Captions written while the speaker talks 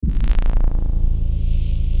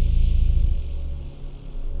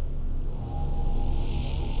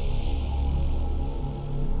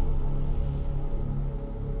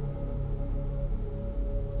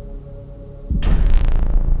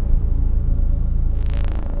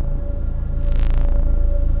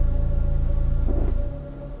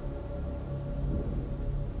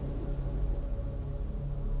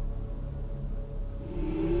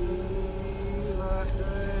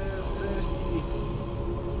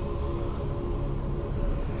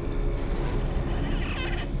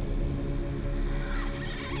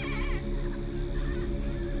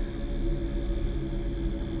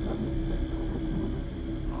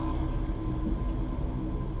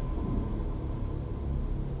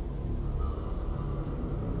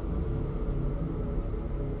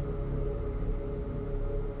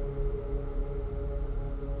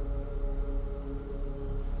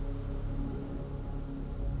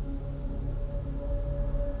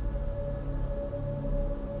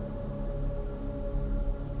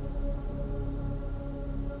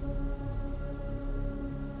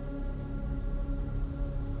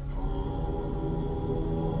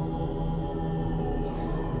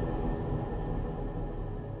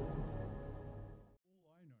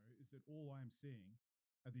I'm seeing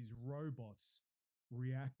are these robots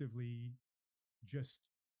reactively just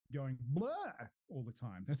going blah all the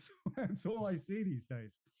time. That's all I see these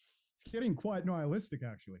days. It's getting quite nihilistic,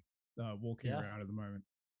 actually, walking Yeah. around at the moment.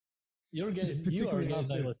 You are Particularly getting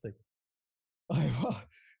after, nihilistic.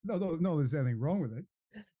 no, there's anything wrong with it.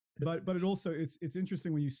 But it also it's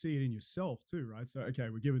interesting when you see it in yourself too, right? So okay,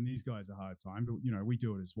 we're giving these guys a hard time, but we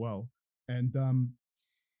do it as well. And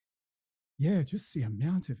yeah, just the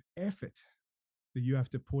amount of effort that you have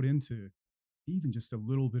to put into even just a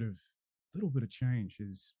little bit of change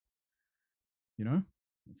is,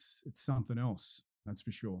 it's something else. That's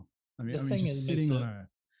for sure. I mean, The thing just is, sitting on a.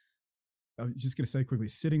 I was just going to say quickly,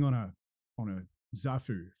 sitting on a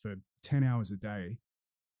zafu for 10 hours a day,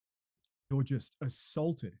 you're just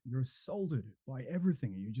assaulted. You're assaulted by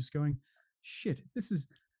everything, and you're just going, shit. This is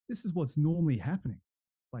what's normally happening.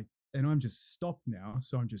 Like, and I'm just stopped now,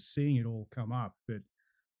 so I'm just seeing it all come up. But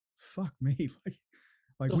fuck me,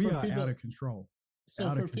 like so we for are people, out of control. so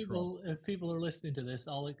Out for of control. people, if people are listening to this,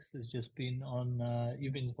 Alex has just been on.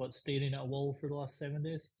 You've been staring at a wall for the last 7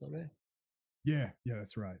 days. Is that right? Yeah,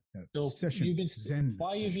 that's right. Yeah. So Session Zen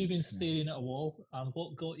why have you session. been staring at a wall, and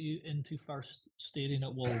what got you into first staring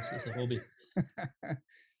at walls as a hobby?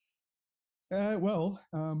 Well,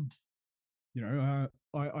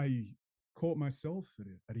 I caught myself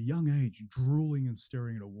at a young age drooling and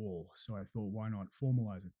staring at a wall. So I thought, why not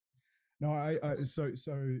formalize it? No, so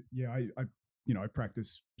yeah, I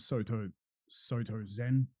practice Soto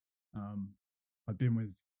Zen. Um, I've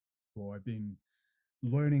been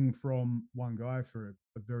learning from one guy for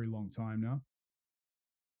a very long time now,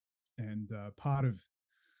 and part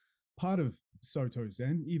of Soto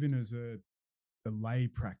Zen, even as a lay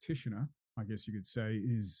practitioner, I guess you could say,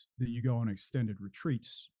 is that you go on extended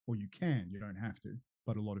retreats, or you can. You don't have to,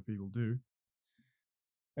 but a lot of people do,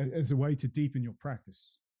 as a way to deepen your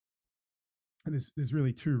practice. And there's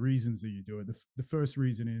really two reasons that you do it. The first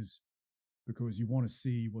reason is because you want to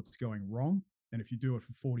see what's going wrong, and if you do it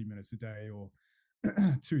for 40 minutes a day or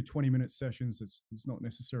two 20-minute sessions, it's not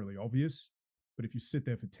necessarily obvious. But if you sit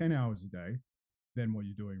there for 10 hours a day, then what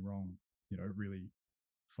you're doing wrong, really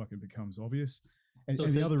fucking becomes obvious. So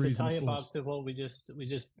And the other to reason, tie of it back course, to what we just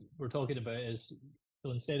were talking about is,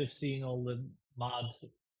 so instead of seeing all the mad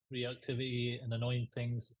reactivity and annoying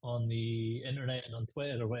things on the internet and on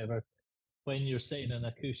Twitter or whatever, when you're sitting in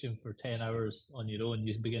a cushion for 10 hours on your own,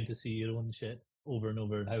 you begin to see your own shit over and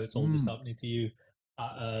over, and how it's all just happening to you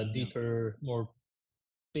at a deeper, more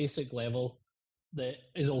basic level that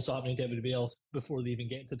is also happening to everybody else before they even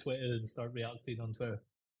get to Twitter and start reacting on Twitter.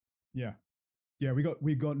 Yeah, we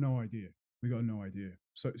got no idea. We got no idea.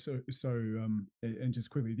 And just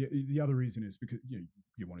quickly, the other reason is because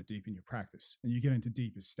you want to deepen your practice, and you get into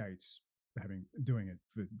deeper states doing it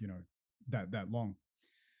for that long.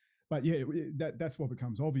 But yeah, that's what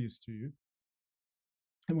becomes obvious to you.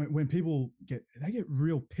 And when people get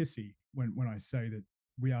real pissy when I say that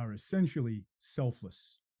we are essentially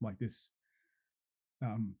selfless, like this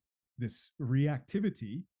this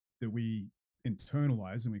reactivity that we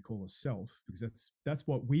internalize and we call a self, because that's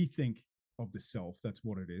what we think of the self. That's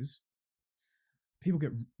what it is. People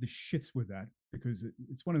get the shits with that because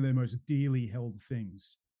it's one of their most dearly held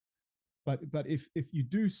things. But if you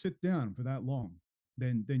do sit down for that long,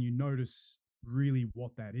 then you notice really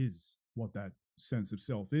what that is, what that sense of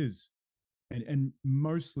self is, and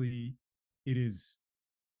mostly it is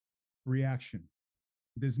reaction.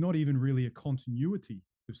 There's not even really a continuity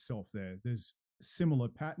of self there. There's similar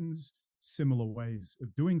patterns, similar ways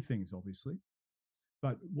of doing things, obviously.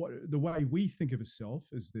 But the way we think of a self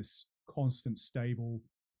is this constant, stable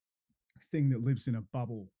thing that lives in a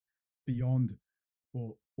bubble beyond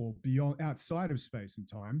or beyond, outside of space and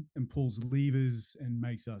time, and pulls levers and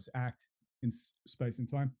makes us act in space and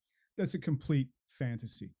time. That's a complete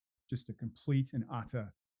fantasy, just a complete and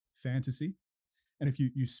utter fantasy. And if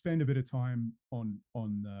you spend a bit of time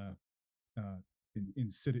in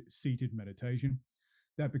seated meditation,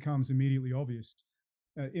 that becomes immediately obvious.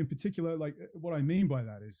 In particular, like what I mean by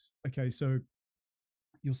that is, okay, so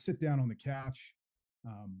you'll sit down on the couch,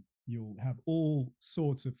 you'll have all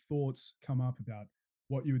sorts of thoughts come up about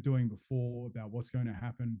what you were doing before, about what's going to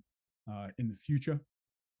happen in the future.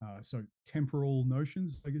 So temporal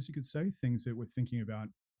notions, I guess you could say, things that we're thinking about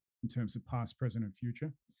in terms of past, present, and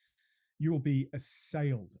future. You will be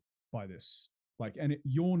assailed by this, and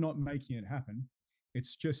you're not making it happen.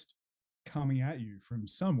 It's just coming at you from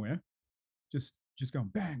somewhere, just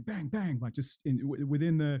going bang, bang, bang, like just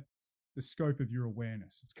within the scope of your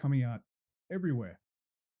awareness. It's coming out everywhere.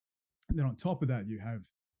 And then on top of that, you have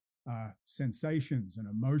sensations and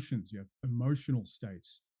emotions. You have emotional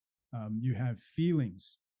states. You have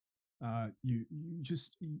feelings.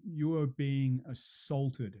 You are being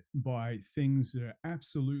assaulted by things that are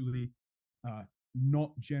absolutely uh,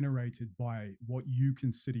 not generated by what you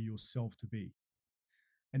consider yourself to be.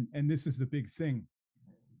 And this is the big thing.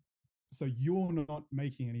 So you're not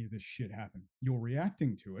making any of this shit happen. You're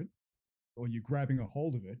reacting to it, or you're grabbing a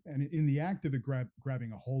hold of it. And in the act of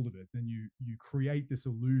grabbing a hold of it, then you create this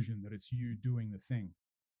illusion that it's you doing the thing.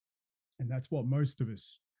 And that's what most of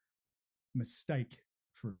us mistake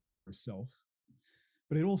for self.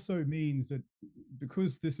 But it also means that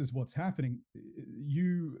because this is what's happening,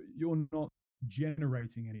 you're not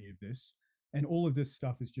generating any of this, and all of this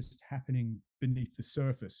stuff is just happening beneath the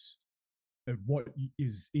surface of what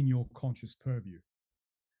is in your conscious purview.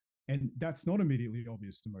 And that's not immediately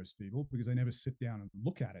obvious to most people because they never sit down and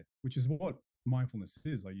look at it, which is what mindfulness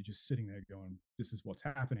is. Like, you're just sitting there going, this is what's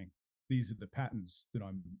happening. These are the patterns that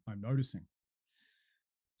I'm noticing.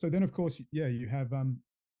 So then, of course, yeah, you have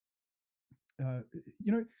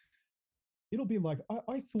you know, it'll be like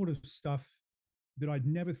I thought of stuff that I'd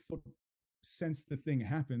never thought since the thing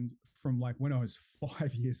happened, from like when I was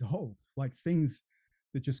 5 years old, like things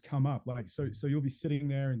that just come up. Like, so you'll be sitting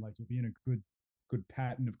there and like you'll be in a good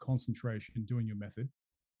pattern of concentration doing your method.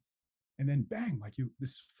 And then bang, like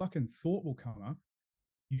this fucking thought will come up,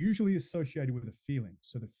 usually associated with a feeling.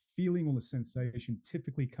 So the feeling or the sensation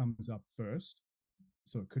typically comes up first.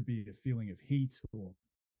 So it could be a feeling of heat or,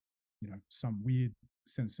 some weird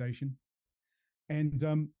sensation. And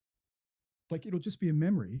like it'll just be a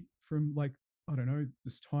memory from, like, I don't know,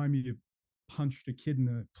 this time you punched a kid in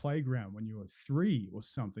the playground when you were 3 or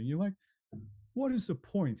something. You're like, what is the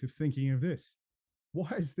point of thinking of this? Why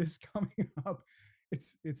is this coming up?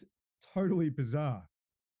 It's totally bizarre.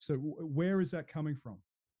 So where is that coming from?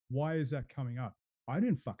 Why is that coming up? I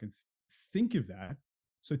didn't fucking think of that.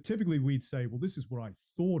 So typically we'd say, well, this is what I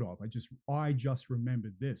thought of. I just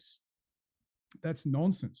remembered this. That's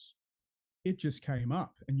nonsense. It just came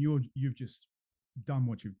up and you've just done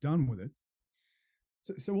what you've done with it.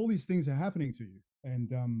 So all these things are happening to you.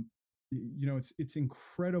 And, it's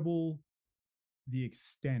incredible the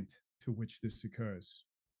extent to which this occurs,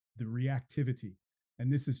 the reactivity.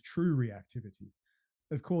 And this is true reactivity.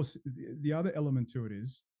 Of course, the other element to it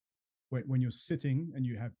is when you're sitting and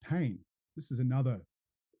you have pain. This is another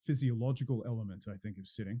physiological element, I think, of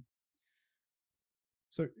sitting.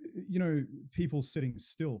 So, people sitting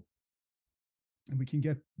still, and we can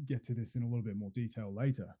get to this in a little bit more detail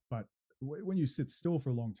later, but when you sit still for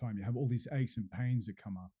a long time, you have all these aches and pains that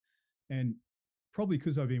come up. And probably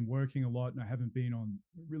because I've been working a lot and I haven't been on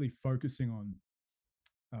really focusing on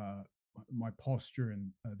my posture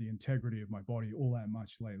and the integrity of my body all that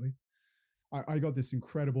much lately, I got this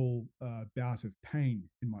incredible bout of pain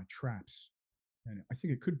in my traps. And I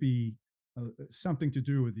think it could be something to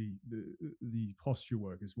do with the posture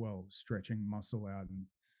work as well, stretching muscle out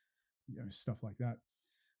and stuff like that.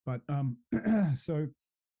 But so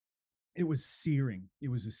it was searing. It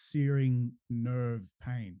was a searing nerve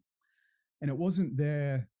pain. And it wasn't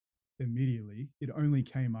there immediately. It only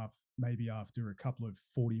came up maybe after a couple of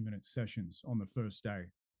 40-minute sessions on the first day.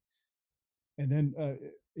 And then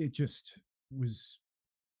it just was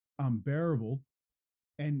unbearable.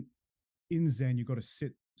 And in Zen, you've got to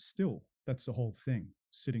sit still. That's the whole thing,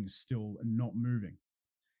 sitting still and not moving.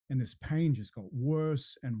 And this pain just got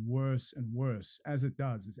worse and worse and worse, as it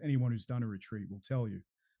does, as anyone who's done a retreat will tell you.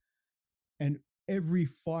 And every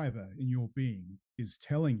fiber in your being is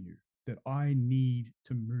telling you that I need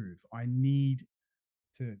to move. I need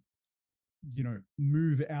to,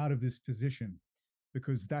 move out of this position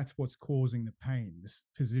because that's what's causing the pain, this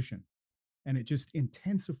position. And it just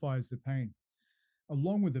intensifies the pain.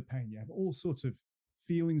 Along with the pain, you have all sorts of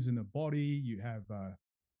feelings in the body. You have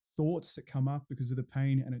thoughts that come up because of the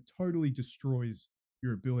pain, and it totally destroys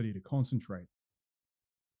your ability to concentrate.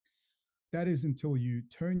 That is until you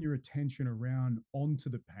turn your attention around onto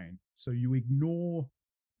the pain. So you ignore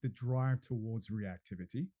the drive towards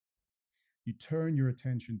reactivity. You turn your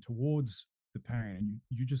attention towards the pain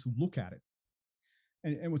and you just look at it.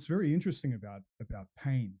 And what's very interesting about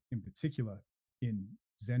pain in particular in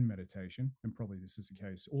Zen meditation, and probably this is the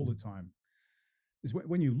case all the time, is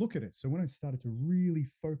when you look at it. So when I started to really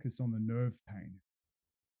focus on the nerve pain,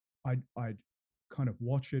 I'd kind of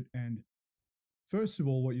watch it. And first of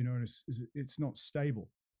all, what you notice is it's not stable.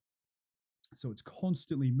 So it's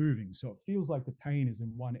constantly moving. So it feels like the pain is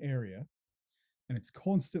in one area and it's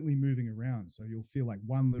constantly moving around. So you'll feel like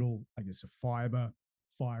one little, I guess, a fiber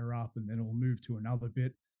fire up, and then it'll move to another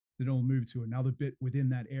bit, then it'll move to another bit within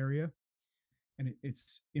that area. And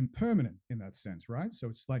it's impermanent in that sense, right? So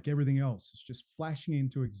it's like everything else. It's just flashing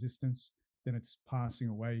into existence, then it's passing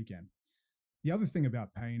away again. The other thing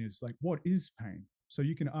about pain is like, what is pain? So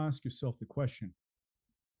you can ask yourself the question,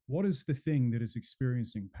 what is the thing that is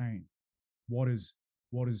experiencing pain? What is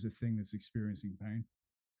the thing that's experiencing pain?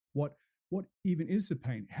 What what even is the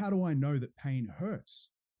pain? How do I know that pain hurts?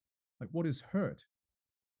 Like, what is hurt?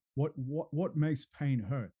 What makes pain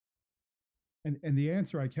hurt? And the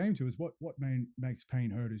answer I came to is what makes pain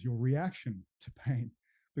hurt is your reaction to pain.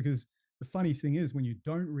 Because the funny thing is, when you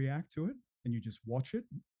don't react to it and you just watch it,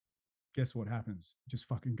 guess what happens? It just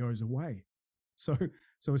fucking goes away. So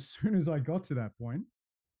so as soon as I got to that point,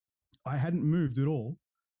 I hadn't moved at all,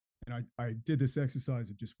 and I did this exercise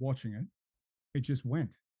of just watching it. It just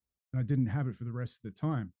went, and I didn't have it for the rest of the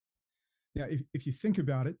time. Now, if you think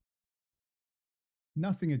about it,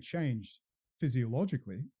 nothing had changed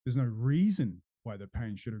physiologically. There's no reason why the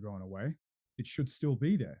pain should have gone away. It should still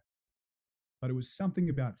be there. But it was something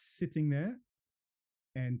about sitting there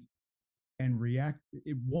and react.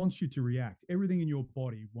 It wants you to react. Everything in your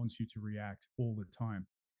body wants you to react all the time.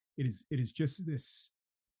 It is just this.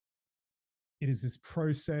 It is this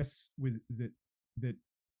process that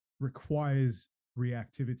requires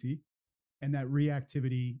reactivity, and that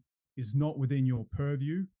reactivity is not within your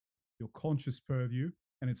purview, your conscious purview,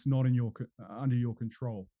 and it's not in your under your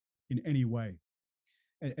control in any way.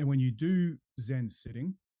 And when you do Zen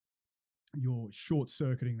sitting, you're short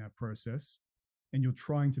circuiting that process, and you're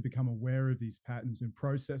trying to become aware of these patterns and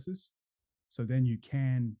processes. So then you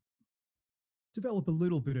can develop a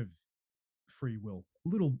little bit of free will, a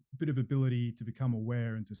little bit of ability to become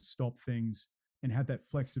aware and to stop things and have that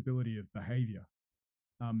flexibility of behavior.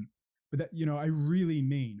 But that, I really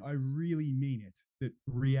mean it, that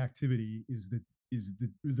reactivity is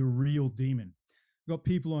the real demon. I've got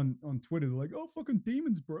people on Twitter, they're like, oh, fucking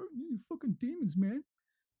demons, bro. You fucking demons, man.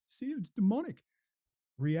 See, it's demonic.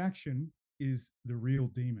 Reaction is the real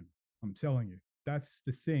demon. I'm telling you, that's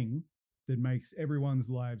the thing that makes everyone's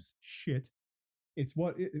lives shit. It's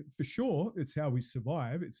for sure, it's how we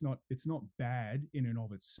survive. It's not bad in and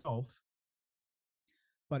of itself.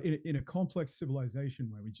 But in a complex civilization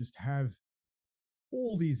where we just have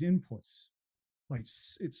all these inputs, like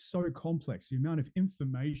it's so complex, the amount of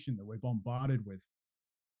information that we're bombarded with,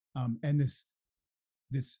 and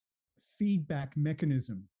this feedback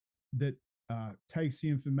mechanism that takes the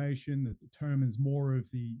information, that determines more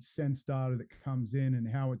of the sense data that comes in and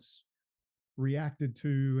how it's reacted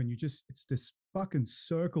to, and it's this fucking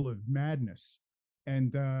circle of madness.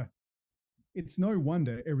 And it's no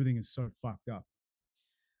wonder everything is so fucked up.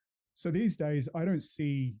 So these days, I don't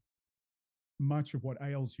see much of what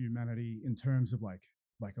ails humanity in terms of like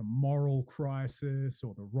a moral crisis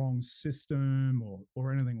or the wrong system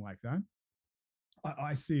or anything like that.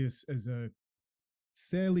 I see us as a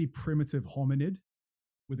fairly primitive hominid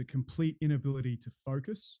with a complete inability to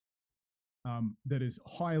focus, that is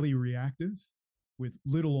highly reactive, with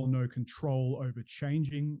little or no control over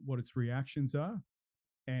changing what its reactions are.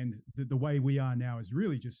 And the way we are now is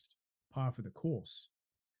really just par for the course.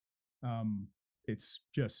 It's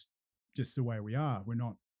just the way we are. We're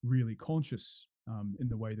not really conscious in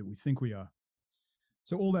the way that we think we are.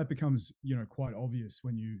 So all that becomes, quite obvious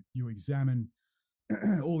when you examine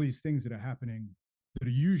all these things that are happening that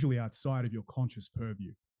are usually outside of your conscious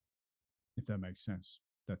purview, if that makes sense.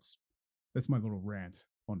 That's my little rant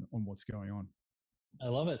on what's going on. I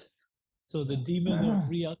love it. So the demon of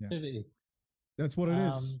reactivity. Yeah. That's what it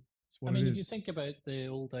is. I mean, if you think about the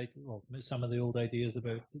old some of the old ideas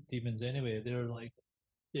about demons anyway,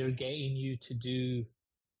 they're getting you to do,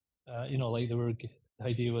 like the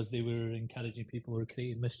idea was they were encouraging people or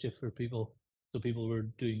creating mischief for people. So people were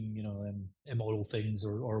doing, immoral things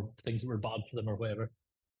or things that were bad for them or whatever,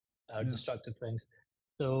 destructive things.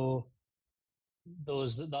 So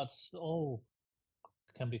that's all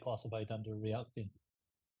can be classified under reacting.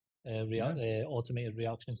 Automated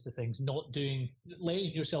reactions to things,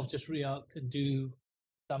 letting yourself just react and do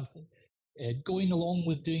something, going along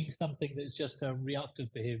with doing something that's just a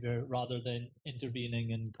reactive behavior rather than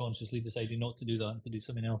intervening and consciously deciding not to do that and to do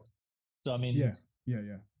something else. So I mean,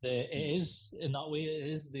 it is, in that way, it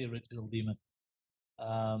is the original demon.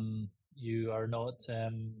 You are not.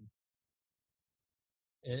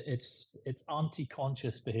 It's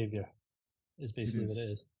anti-conscious behavior. Is basically what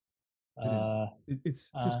it is.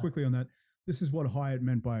 It's just quickly on that. This is what Hyatt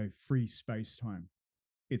meant by free space time.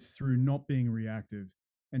 It's through not being reactive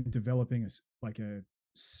and developing a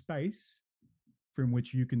space from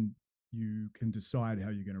which you can decide how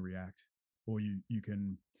you're going to react, or you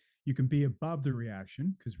can be above the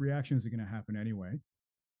reaction, because reactions are going to happen anyway.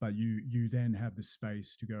 But you then have the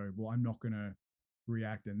space to go, well, I'm not going to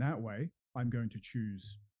react in that way. I'm going to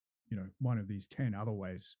choose, one of these 10 other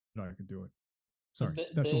ways that I could do it. Sorry,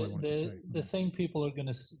 that's all I wanted to say. The thing people are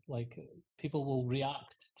going to like, people will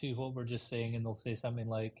react to what we're just saying, and they'll say something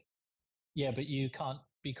like, "Yeah, but you can't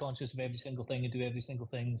be conscious of every single thing and do every single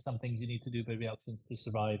thing. Some things you need to do by reactions to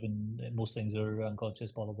survive, and most things are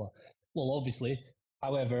unconscious." Blah blah blah. Well, obviously,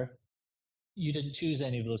 however, you didn't choose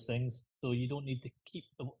any of those things, so you don't need to keep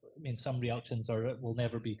them. I mean, some reactions will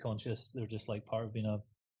never be conscious. They're just like part of being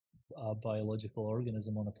a biological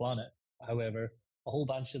organism on a planet. However, a whole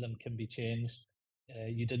bunch of them can be changed.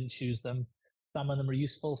 You didn't choose them. Some of them are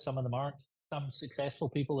useful, some of them aren't. Some successful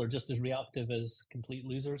people are just as reactive as complete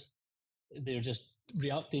losers. They're just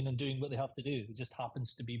reacting and doing what they have to do. It just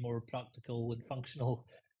happens to be more practical and functional,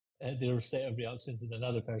 their set of reactions than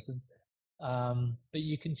another person's. But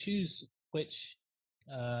you can choose which.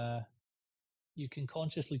 You can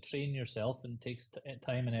consciously train yourself, and it takes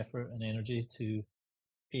time and effort and energy to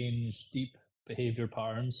change deep behavior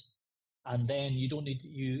patterns, and then you don't need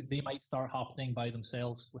you they might start happening by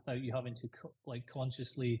themselves without you having to like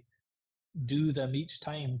consciously do them each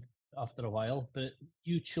time after a while. But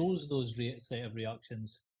you chose those set of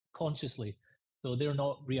reactions consciously, so they're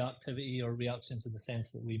not reactivity or reactions in the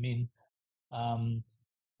sense that we mean.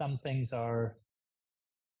 Some things are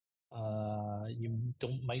you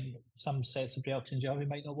don't might some sets of reactions you have, you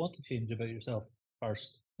might not want to change about yourself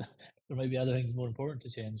first. There might be other things more important to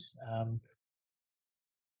change.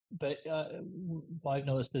 But what I've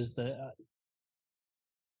noticed is that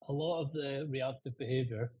a lot of the reactive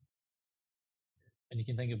behavior, and you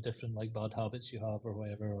can think of different like bad habits you have or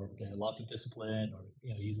whatever, or lack of discipline, or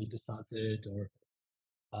easily distracted, or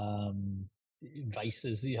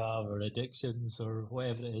vices you have, or addictions, or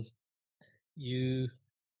whatever it is.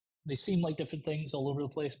 They seem like different things all over the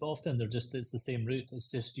place, but often it's the same route.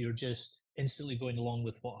 It's just you're just instantly going along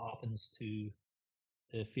with what happens to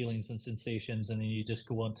the feelings and sensations, and then you just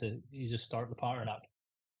start the pattern up.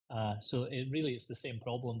 So it's the same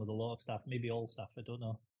problem with a lot of stuff, maybe all stuff, I don't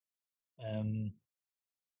know.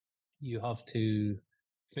 You have to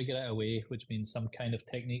figure out a way, which means some kind of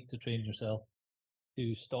technique to train yourself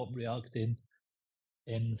to stop reacting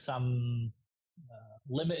in some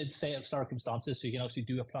limited set of circumstances. So you can actually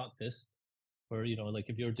do a practice where, like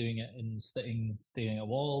if you're doing it in staring at a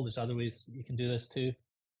wall, there's other ways you can do this too.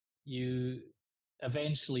 You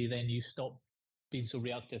eventually then you stop being so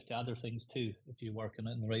reactive to other things too, if you work on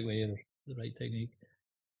it in the right way or the right technique.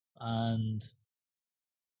 And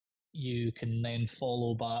you can then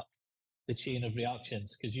follow back the chain of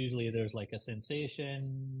reactions, because usually there's like a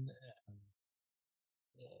sensation,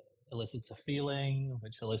 elicits a feeling,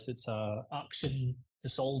 which elicits a action to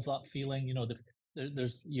solve that feeling. You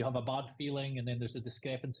have a bad feeling, and then there's a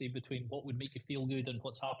discrepancy between what would make you feel good and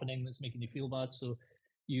what's happening that's making you feel bad. So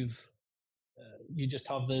you just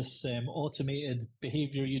have this automated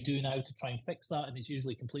behavior you do now to try and fix that, and it's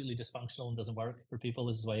usually completely dysfunctional and doesn't work for people.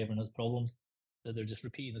 This is why everyone has problems, that they're just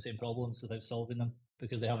repeating the same problems without solving them,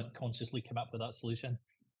 because they haven't consciously come up with that solution.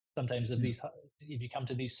 Sometimes if you come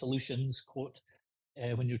to these solutions, quote,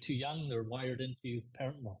 when you're too young, they're wired into you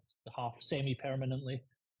semi-permanently,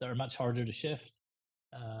 that are much harder to shift.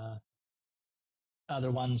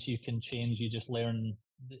 Other ones you can change. You just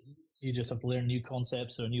have to learn new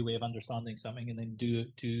concepts or a new way of understanding something, and then do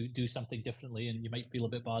something differently. And you might feel a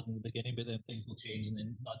bit bad in the beginning, but then things will change, and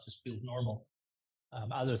then that just feels normal.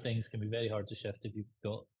 Other things can be very hard to shift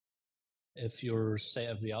if your set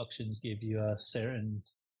of reactions gave you a certain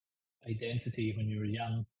identity when you were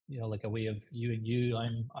young, like a way of viewing you.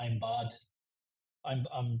 I'm bad. I'm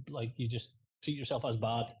like, you just treat yourself as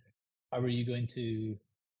bad. How are you going to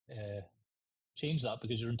change that?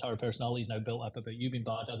 Because your entire personality is now built up about you being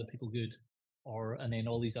bad, other people good, and then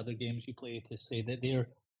all these other games you play to say that they're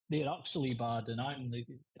actually bad and I'm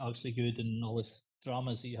actually good, and all this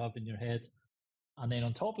dramas that you have in your head. And then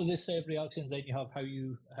on top of this set of reactions, then you have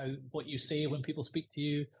what you say when people speak to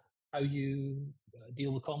you, how you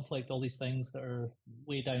deal with conflict, all these things that are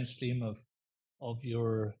way downstream of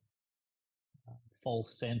your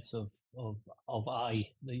false sense of I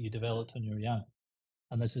that you developed when you were young.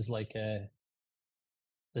 And this is not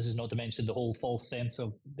to mention the whole false sense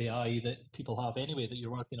of the I that people have anyway, that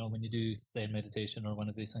you're working on when you do Zen meditation or one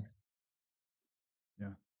of these things.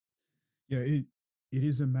 Yeah, it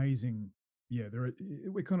is amazing. Yeah,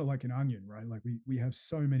 we're kind of like an onion, right? Like we have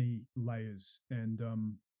so many layers, and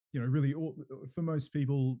really, for most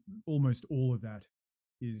people, almost all of that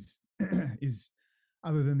is is,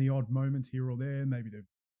 other than the odd moment here or there, maybe they've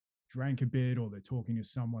drank a bit, or they're talking to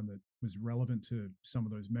someone that was relevant to some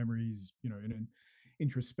of those memories, in an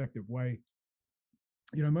introspective way.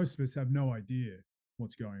 Most of us have no idea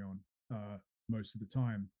what's going on most of the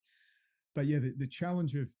time. But yeah, the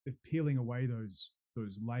challenge of peeling away those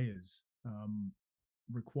layers um,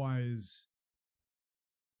 requires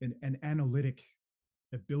an analytic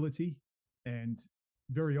ability, and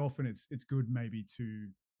very often it's good maybe to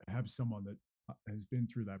have someone that has been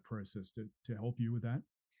through that process to help you with that,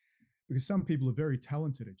 because some people are very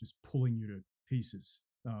talented at just pulling you to pieces.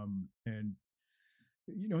 And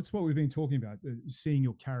it's what we've been talking about. Seeing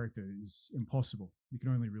your character is impossible. You can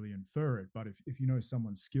only really infer it. But if you know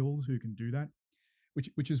someone skilled who can do that,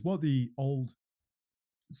 which is what the old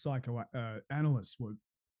psychoanalysts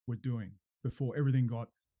were doing before everything got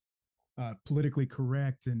politically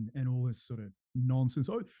correct and all this sort of nonsense.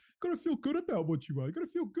 Oh, got to feel good about what you are. You got to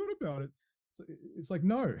feel good about it. It's like,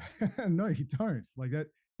 no, no, you don't. Like that.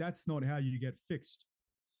 That's not how you get fixed.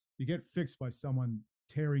 You get fixed by someone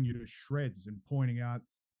tearing you to shreds and pointing out,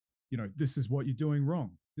 this is what you're doing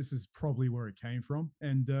wrong. This is probably where it came from.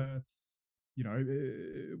 And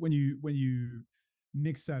when you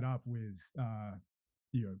mix that up with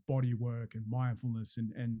body work and mindfulness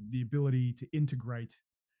and the ability to integrate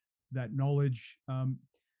that knowledge,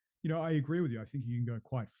 I agree with you. I think you can go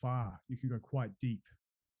quite far. You can go quite deep,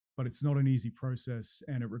 but it's not an easy process,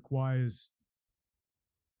 and it requires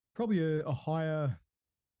probably a higher,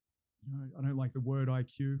 I don't like the word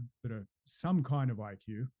IQ, but some kind of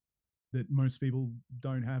IQ that most people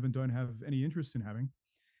don't have and don't have any interest in having.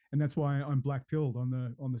 And that's why I'm black pilled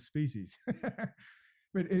on the species.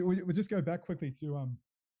 But we'll just go back quickly to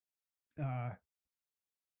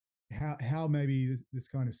how maybe this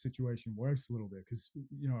kind of situation works a little bit, because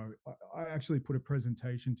I actually put a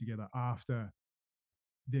presentation together after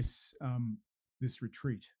this this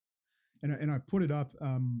retreat, and I put it up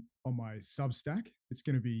on my Substack. It's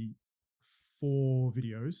going to be 4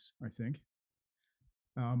 videos, I think.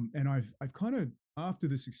 And I've kind of, after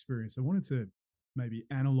this experience, I wanted to maybe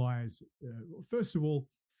analyze. First of all,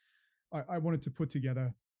 I wanted to put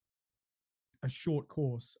together a short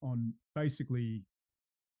course on basically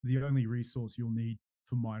the only resource you'll need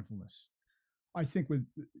for mindfulness. I think with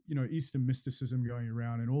Eastern mysticism going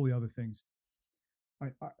around and all the other things,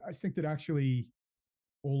 I think that actually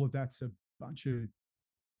all of that's a bunch of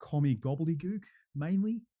commie gobbledygook.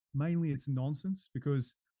 Mainly it's nonsense,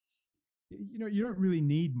 because you don't really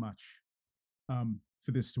need much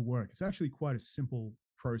for this to work. It's actually quite a simple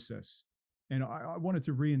process, and I wanted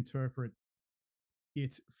to reinterpret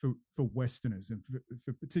it for Westerners and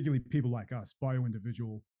for particularly people like us,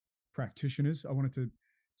 bio-individual practitioners. I wanted to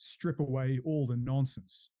strip away all the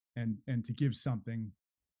nonsense and to give something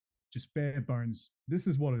just bare bones. This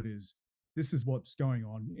is what it is. This is what's going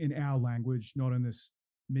on in our language, not in this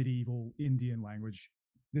medieval Indian language.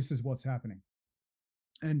 This is what's happening.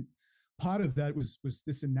 And part of that was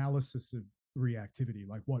this analysis of reactivity,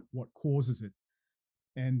 like what causes it.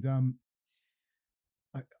 And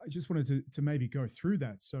I just wanted to maybe go through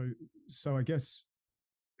that. So I guess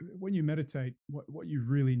when you meditate, what you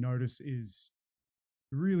really notice is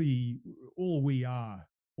really all we are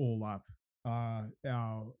all up our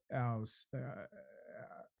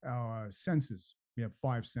senses. We have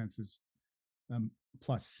 5 senses,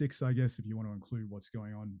 plus 6, I guess, if you want to include what's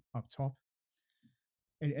going on up top.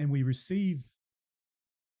 And we receive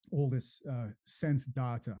all this sense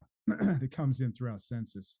data that comes in through our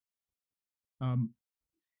senses. And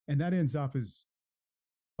that ends up as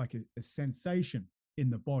like a sensation in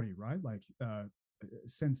the body, right? Like a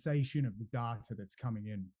sensation of the data that's coming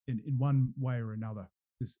in one way or another,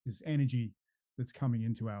 this energy that's coming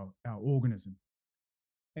into our organism.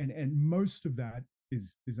 And most of that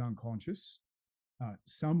is unconscious.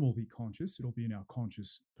 Some will be conscious. It'll be in our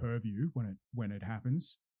conscious purview when it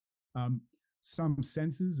happens. Some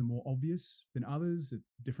senses are more obvious than others at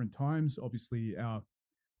different times. Obviously, our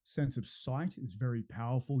sense of sight is very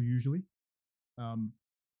powerful usually. And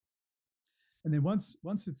then once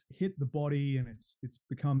it's hit the body and it's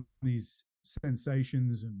become these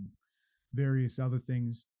sensations and various other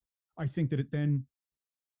things, I think that it then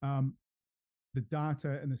the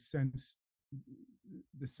data and the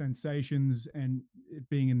sensations and it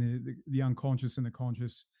being in the unconscious and the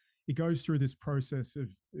conscious, it goes through this process of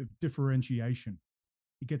differentiation.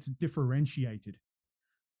 It gets differentiated.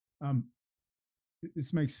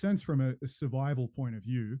 This makes sense from a survival point of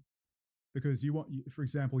view, because for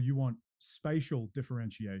example, you want spatial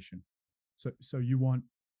differentiation. So you want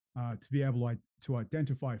to be able to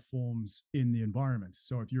identify forms in the environment.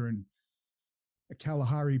 So if you're in a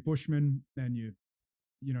Kalahari bushman and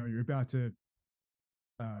you're about to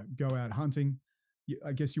go out hunting,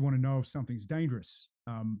 I guess you want to know if something's dangerous.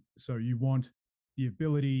 So you want the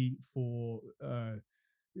ability to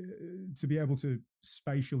be able to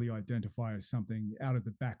spatially identify something out of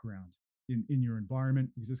the background in your environment,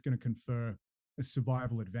 because it's going to confer a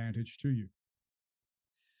survival advantage to you.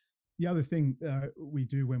 The other thing we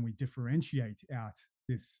do when we differentiate out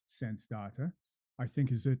this sense data, I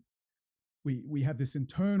think, is that we have this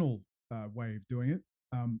internal way of doing it,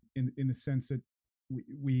 in the sense that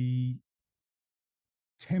we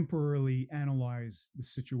temporarily analyze the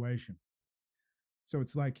situation. So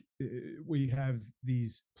it's like we have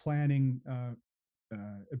these planning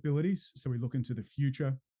abilities. So we look into the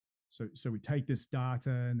future. So we take this data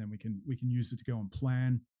and then we can use it to go and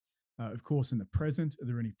plan. Of course, in the present, are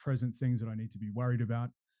there any present things that I need to be worried about?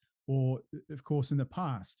 Or, of course, in the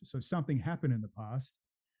past. So something happened in the past.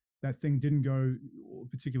 That thing didn't go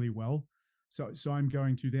particularly well. So I'm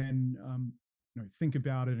going to then think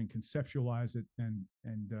about it and conceptualize it and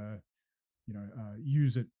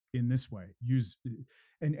use it in this way.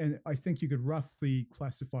 And I think you could roughly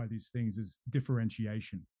classify these things as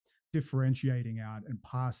differentiation, differentiating out and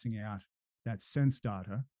passing out that sense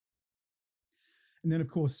data. And then,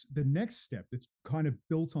 of course, the next step that's kind of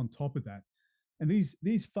built on top of that, and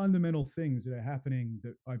these fundamental things that are happening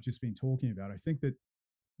that I've just been talking about, I think that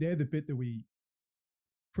they're the bit that we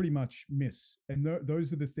pretty much miss. And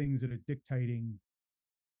those are the things that are dictating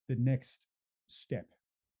the next step,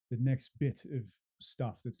 the next bit of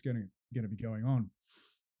stuff that's going to be going on.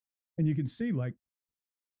 And you can see, like,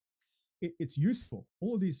 it's useful.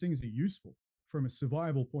 All of these things are useful from a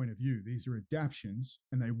survival point of view. These are adaptations,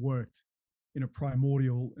 and they worked in a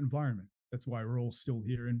primordial environment. That's why we're all still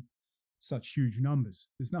here in such huge numbers.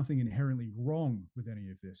 There's nothing inherently wrong with any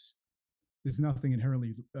of this. There's nothing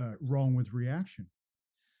inherently wrong with reaction.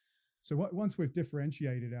 So once we've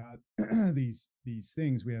differentiated out these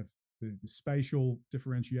things, we have the spatial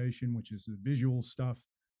differentiation, which is the visual stuff,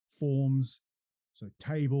 forms, so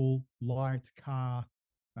table, light, car,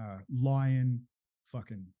 lion,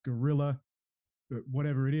 fucking gorilla,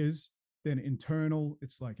 whatever it is. Then internal,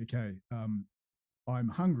 it's like, okay, I'm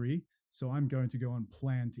hungry, so I'm going to go and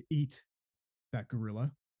plan to eat that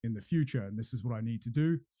gorilla in the future, and this is what I need to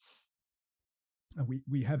do.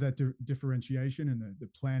 We have that differentiation and the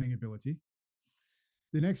planning ability.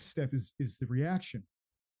 The next step is the reaction.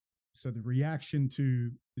 So the reaction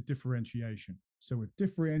to the differentiation. So we've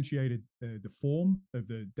differentiated the form of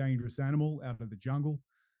the dangerous animal out of the jungle.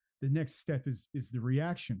 The next step is the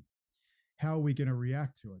reaction. How are we going to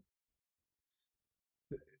react to it?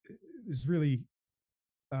 There's really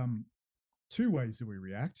two ways that we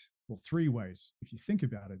react. Well, three ways. If you think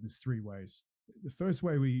about it, there's three ways. The first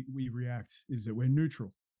way we react is that we're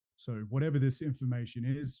neutral. So whatever this information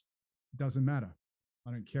is, doesn't matter.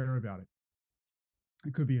 I don't care about it.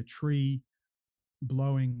 It could be a tree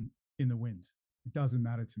blowing in the wind. It doesn't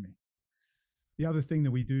matter to me. The other thing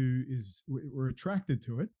that we do is we're attracted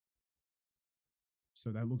to it.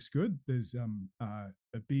 So that looks good. There's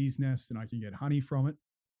a bee's nest and I can get honey from it.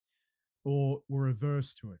 Or we're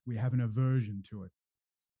averse to it. We have an aversion to it,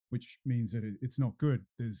 which means that it's not good.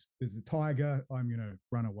 There's a tiger, I'm going to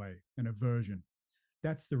run away, an aversion.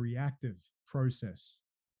 That's the reactive process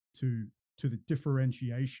to the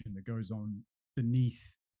differentiation that goes on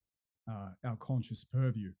beneath our conscious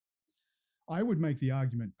purview. I would make the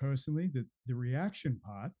argument personally that the reaction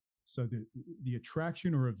part, so the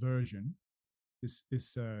attraction or aversion, this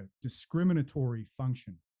discriminatory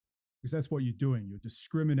function, because that's what you're doing. You're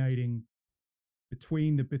discriminating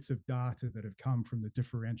between the bits of data that have come from the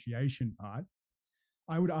differentiation part.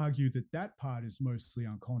 I would argue that that part is mostly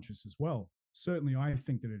unconscious as well. Certainly, I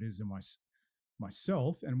think that it is in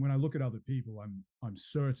myself, and when I look at other people, I'm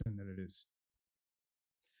certain that it is.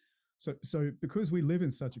 So because we live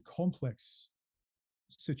in such a complex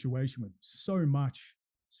situation with so much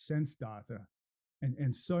sense data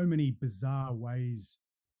and so many bizarre ways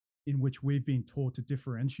in which we've been taught to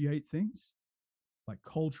differentiate things, like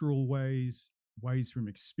cultural ways from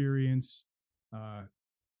experience.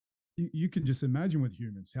 You can just imagine with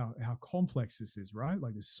humans how complex this is, right?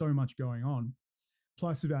 Like there's so much going on,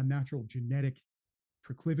 plus of our natural genetic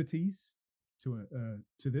proclivities to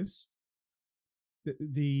this.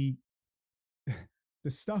 The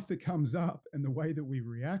stuff that comes up and the way that we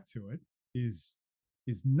react to it is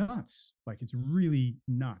nuts. Like it's really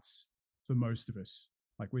nuts for most of us.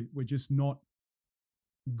 Like we're just not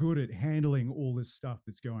good at handling all this stuff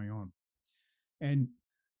that's going on. And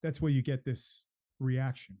that's where you get this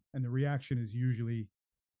reaction. And the reaction is usually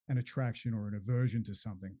an attraction or an aversion to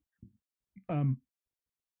something. And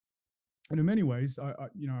in many ways,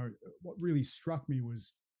 what really struck me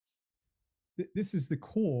was this is the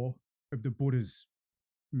core of the Buddha's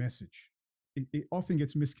message. It often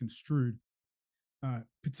gets misconstrued,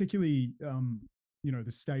 particularly,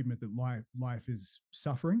 the statement that life is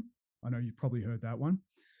suffering. I know you've probably heard that one.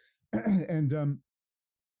 And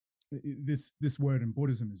this word in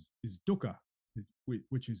Buddhism is dukkha,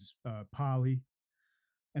 which is Pali,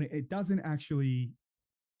 and it doesn't actually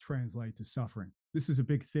translate to suffering. This is a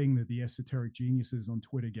big thing that the esoteric geniuses on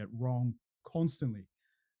Twitter get wrong constantly.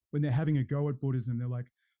 When they're having a go at Buddhism, they're like,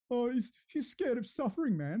 oh, he's scared of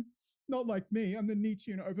suffering, man. Not like me. I'm the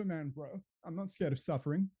Nietzschean overman, bro. I'm not scared of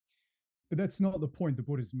suffering. But that's not the point the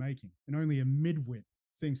Buddha's making. And only a midwit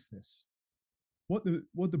thinks this. What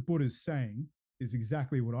the Buddha's saying is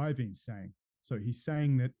exactly what I've been saying. So he's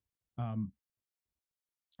saying that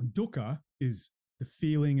dukkha is the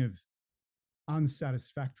feeling of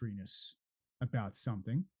unsatisfactoriness about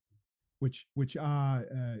something, which are,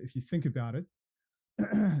 if you think about it,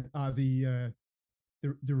 are the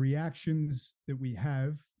reactions that we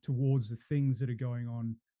have towards the things that are going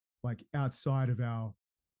on, like outside of our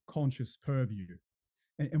conscious purview.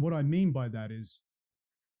 And what I mean by that is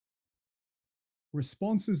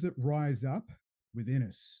responses that rise up within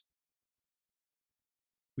us.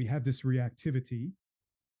 We have this reactivity,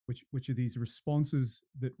 which are these responses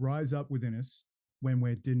that rise up within us when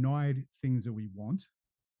we're denied things that we want.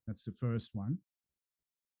 That's the first one.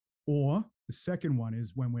 Or the second one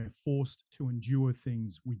is when we're forced to endure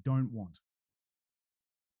things we don't want.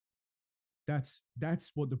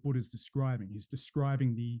 That's what the Buddha is describing. He's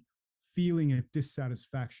describing the feeling of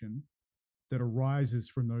dissatisfaction that arises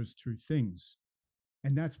from those two things.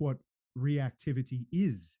 And that's what reactivity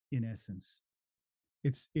is in essence.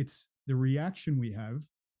 It's the reaction we have.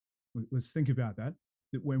 Let's think about that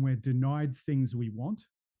when we're denied things we want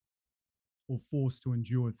or forced to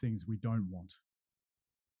endure things we don't want.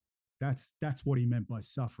 That's what he meant by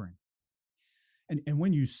suffering. And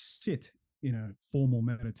when you sit in a formal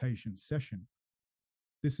meditation session,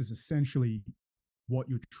 this is essentially what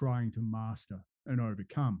you're trying to master and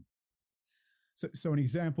overcome. So an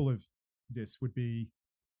example of this would be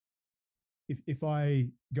if I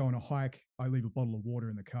go on a hike, I leave a bottle of water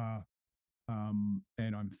in the car,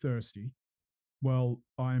 and I'm thirsty. Well,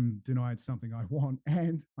 I'm denied something I want,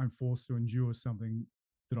 and I'm forced to endure something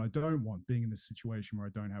that I don't want, being in this situation where I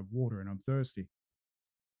don't have water and I'm thirsty.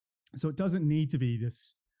 So it doesn't need to be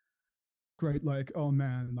this great, like, oh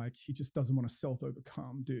man, like he just doesn't want to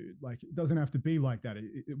self-overcome, dude. Like it doesn't have to be like that.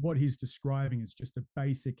 What he's describing is just a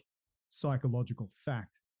basic psychological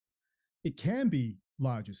fact. It can be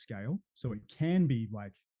larger scale. So it can be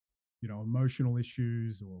like, emotional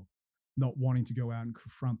issues or not wanting to go out and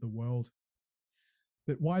confront the world.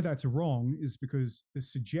 But why that's wrong is because the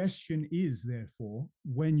suggestion is, therefore,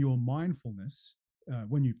 when your mindfulness,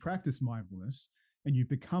 when you practice mindfulness and you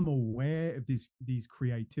become aware of these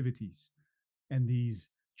creativities and these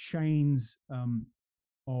chains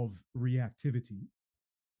of reactivity,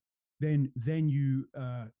 then you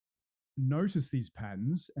notice these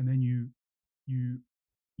patterns, and then you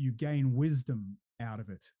gain wisdom out of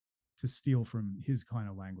it, to steal from his kind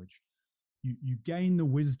of language. You gain the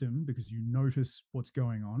wisdom because you notice what's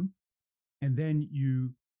going on, and then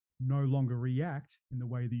you no longer react in the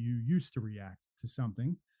way that you used to react to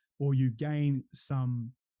something, or you gain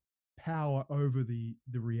some power over the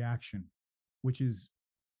reaction, which is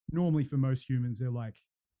normally for most humans, they're like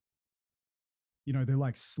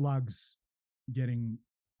slugs getting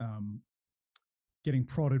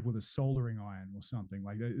prodded with a soldering iron or something.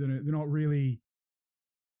 Like they're not really,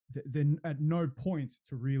 they're at no point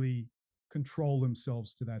to really control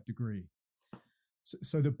themselves to that degree.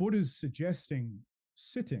 So the Buddha's suggesting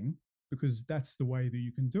sitting because that's the way that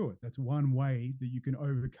you can do it. That's one way that you can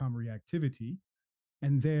overcome reactivity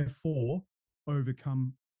and therefore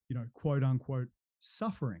overcome, quote unquote,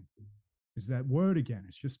 suffering. Is that word again?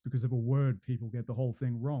 It's just because of a word, people get the whole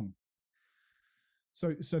thing wrong.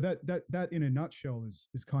 So that in a nutshell is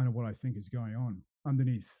kind of what I think is going on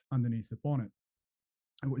underneath the bonnet.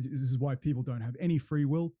 And this is why people don't have any free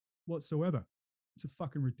will whatsoever. It's a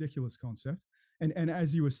fucking ridiculous concept. And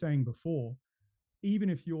as you were saying before, even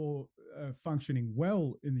if you're functioning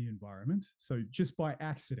well in the environment, so just by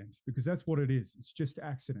accident, because that's what it is, it's just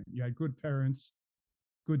accident. You had good parents,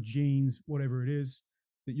 good genes, whatever it is,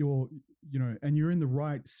 that you're, and you're in the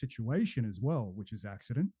right situation as well, which is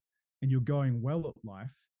accident, and you're going well at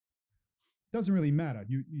life, doesn't really matter.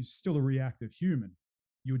 You're still a reactive human.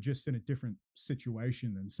 You're just in a different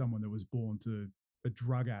situation than someone that was born to a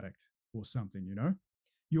drug addict or something,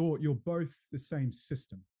 You're both the same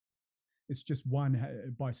system. It's just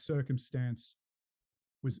one, by circumstance,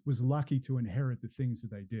 was lucky to inherit the things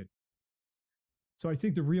that they did. So I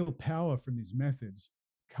think the real power from these methods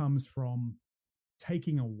comes from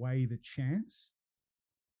taking away the chance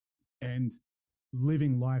and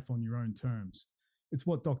living life on your own terms. It's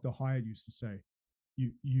what Dr. Hyatt used to say.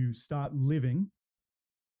 You start living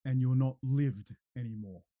and you're not lived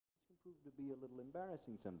anymore. It can prove to be a little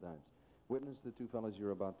embarrassing sometimes. Witness the two fellas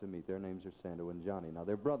you're about to meet. Their names are Santo and Johnny. Now,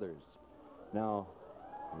 they're brothers. Now,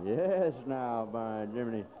 yes, now, by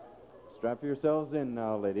Germany. Strap yourselves in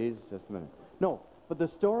now, ladies. Just a minute. No, but the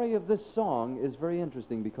story of this song is very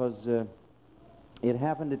interesting because it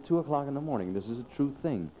happened at 2 o'clock in the morning. This is a true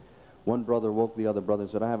thing. One brother woke the other brother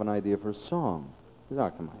and said, I have an idea for a song. He said,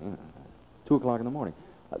 oh, come on. 2 o'clock in the morning.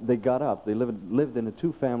 They got up. They lived in a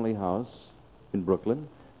two-family house in Brooklyn,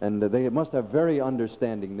 and they must have very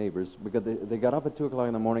understanding neighbors because they got up at 2 o'clock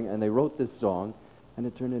in the morning and they wrote this song, and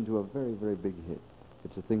it turned into a very, very big hit.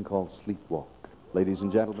 It's a thing called Sleepwalk. Ladies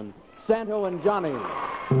and gentlemen, Santo and Johnny.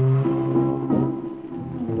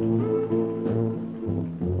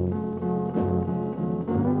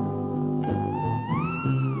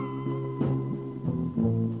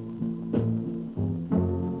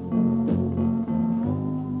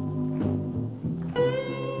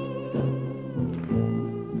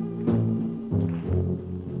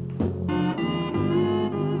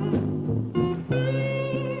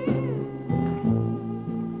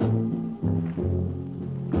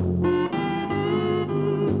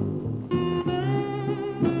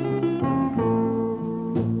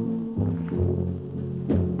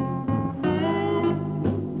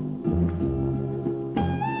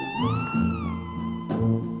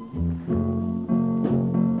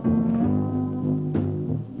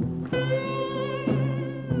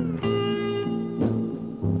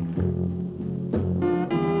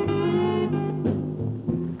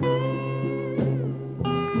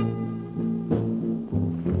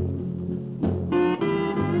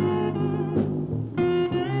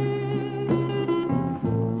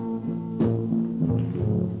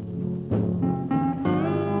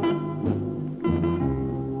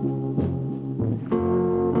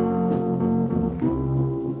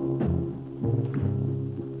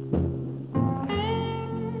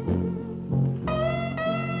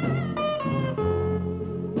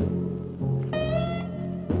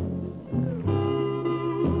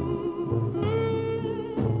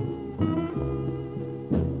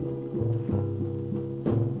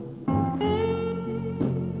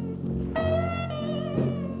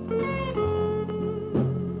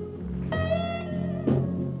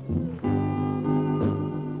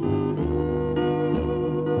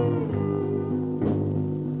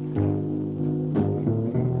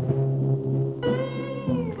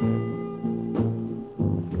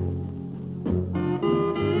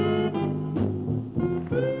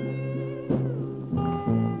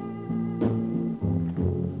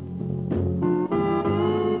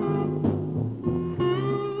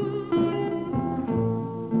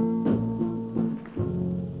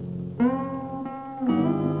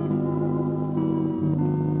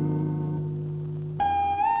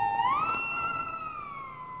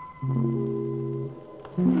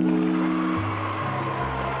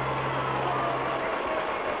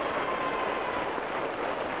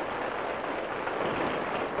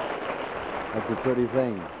 That's a pretty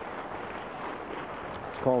thing.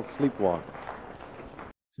 It's called Sleepwalk.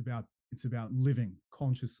 It's about living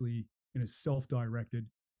consciously in a self-directed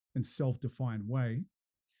and self-defined way.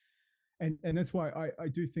 And that's why I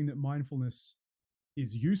do think that mindfulness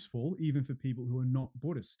is useful even for people who are not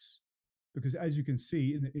Buddhists. Because as you can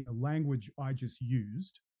see in the language I just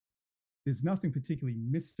used, there's nothing particularly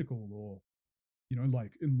mystical or,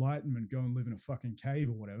 like enlightenment, go and live in a fucking cave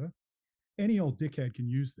or whatever. Any old dickhead can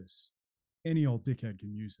use this. Any old dickhead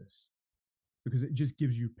can use this because it just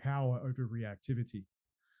gives you power over reactivity.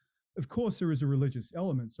 Of course, there is a religious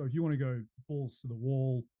element. So if you want to go balls to the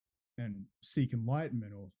wall and seek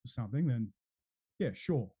enlightenment or something, then yeah,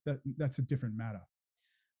 sure, that's a different matter.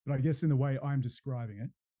 But I guess in the way I'm describing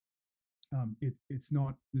it, it's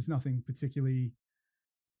not. There's nothing particularly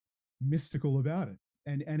mystical about it.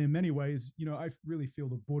 And in many ways, I really feel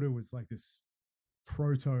the Buddha was like this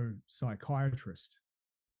proto psychiatrist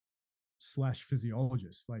 /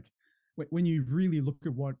 physiologist. Like when you really look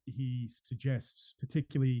at what he suggests,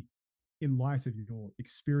 particularly in light of your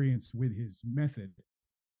experience with his method,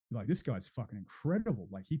 you're like, this guy's fucking incredible.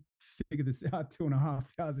 Like he figured this out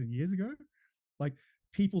 2,500 years ago. Like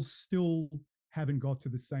people still haven't got to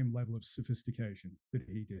the same level of sophistication that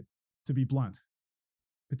he did, to be blunt,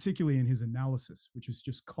 particularly in his analysis, which is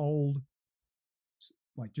just cold,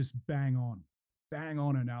 like just bang on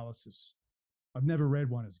analysis. I've never read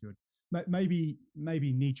one as good. Maybe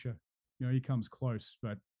Nietzsche, he comes close,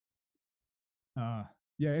 but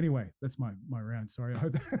yeah, anyway, that's my rant. Sorry, I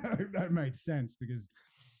hope that made sense because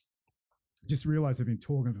I just realized I've been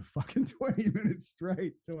talking for fucking 20 minutes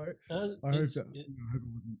straight. So I hope that I hope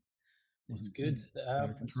it wasn't it's good. Out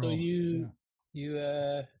of control. So you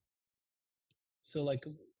so like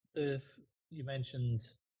if you mentioned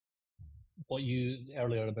what you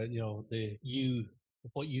earlier about, the you,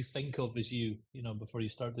 what you think of as you, before you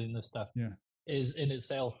start doing this stuff, is in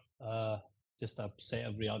itself just a set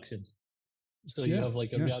of reactions. So you have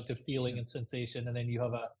like a reactive feeling and sensation, and then you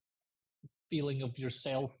have a feeling of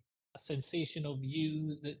yourself, a sensation of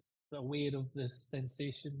you that's aware of this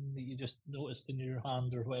sensation that you just noticed in your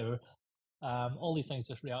hand or whatever. All these things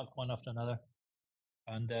just react one after another.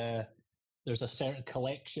 And there's a certain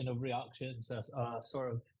collection of reactions, a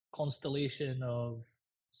sort of constellation of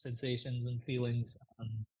sensations and feelings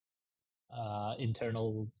and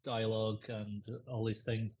internal dialogue and all these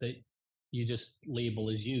things that you just label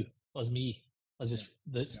as you, as me, as just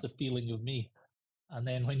that's the feeling of me. And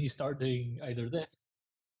then when you start doing either this,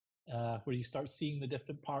 where you start seeing the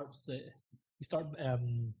different parts that you start what's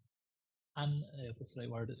the right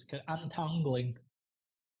word? It's untangling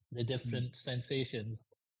the different sensations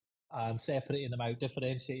and separating them out,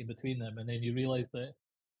 differentiating between them, and then you realize that,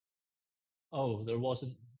 oh, there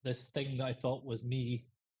wasn't this thing that I thought was me,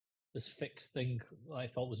 this fixed thing that I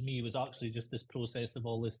thought was me was actually just this process of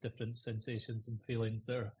all these different sensations and feelings.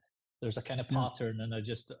 There's a kind of pattern, and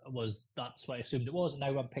that's what I assumed it was.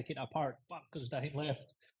 Now I'm picking it apart. Fuck, there's nothing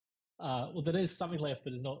left. Well, there is something left,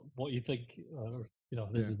 but it's not what you think. Or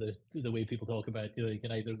this is the way people talk about it. You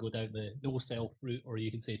can either go down the no self route, or you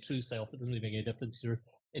can say true self. It doesn't really make any difference.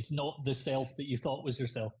 It's not the self that you thought was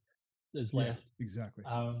yourself that's left. Exactly.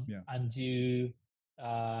 And you,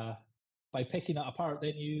 by picking that apart,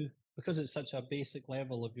 then because it's such a basic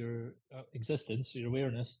level of your existence, your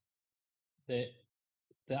awareness, that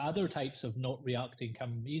the other types of not reacting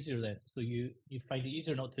come easier then. So you find it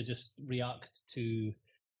easier not to just react to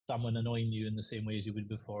someone annoying you in the same way as you would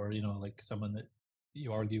before, like someone that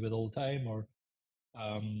you argue with all the time, or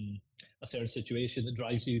a certain situation that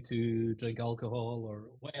drives you to drink alcohol or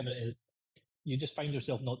whatever it is. You just find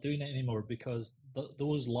yourself not doing it anymore because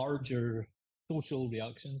those larger social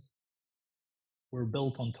reactions were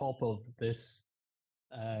built on top of this,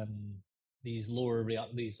 these lower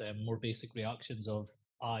these more basic reactions of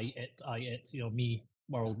I, it, me,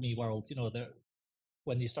 world.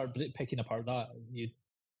 When you start picking apart that,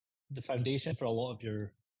 the foundation for a lot of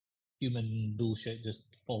your human bullshit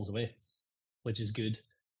just falls away, which is good.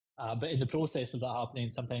 But in the process of that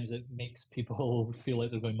happening, sometimes it makes people feel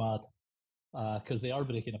like they're going mad because they are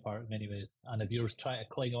breaking apart in many ways. And if you're trying to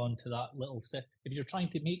cling on to that little step, if you're trying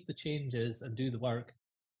to make the changes and do the work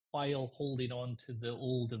while holding on to the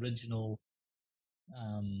old original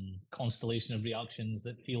constellation of reactions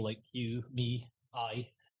that feel like you, me, I,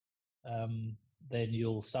 then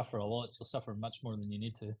you'll suffer a lot. You'll suffer much more than you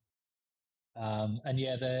need to. And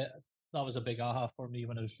yeah, that was a big aha for me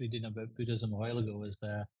when I was reading about Buddhism a while ago. Was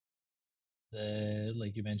the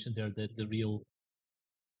like you mentioned there, the real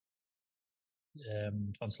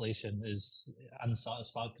translation is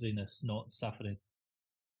unsatisfactoriness, not suffering.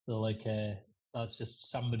 So like that's just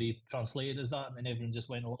somebody translated as that, and then everyone just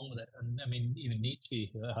went along with it. And I mean, even Nietzsche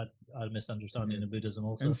had a misunderstanding of Buddhism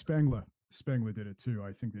also. And Spengler did it too.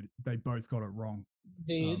 I think that they both got it wrong.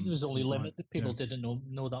 There's only limited people didn't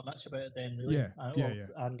know that much about it then, really. Yeah.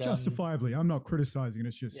 And justifiably, I'm not criticizing it.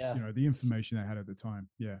 It's just the information they had at the time.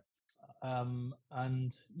 Yeah.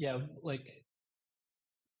 And yeah, like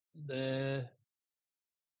the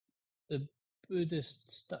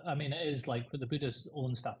Buddhist I mean, it is like with the Buddhist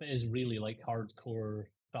own stuff, it is really like hardcore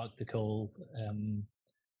practical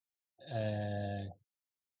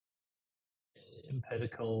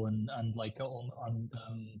empirical and like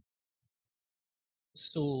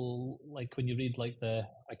so like when you read like I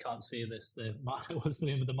can't say this, what's the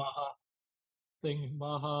name of the Maha thing?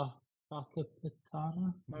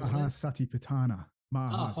 Mahasatipatthana.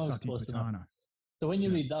 Mahasatipatthana. So when you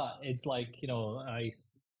read that, it's like,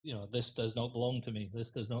 this does not belong to me.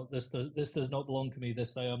 This does not belong to me.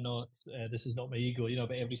 This I am not. This is not my ego.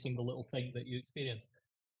 But every single little thing that you experience,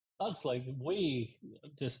 that's like way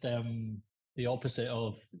just the opposite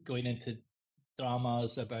of going into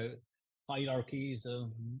dramas about hierarchies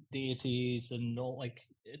of deities and all. Like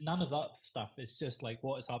none of that stuff. It's just like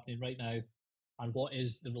what is happening right now, and what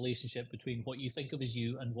is the relationship between what you think of as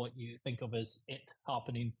you and what you think of as it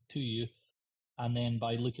happening to you. And then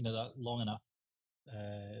by looking at that long enough,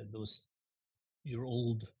 your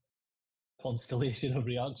old constellation of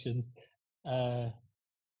reactions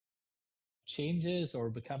changes or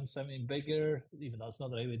becomes something bigger. Even that's not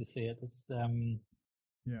the right way to say it. It's you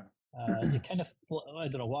kind of I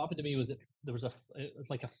don't know what happened to me. Was there was it was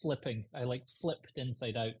like a flipping. I like flipped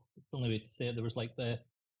inside out. It's the only way to say it. There was like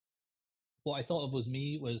what I thought of was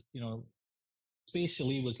me was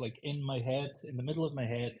spatially was like in my head, in the middle of my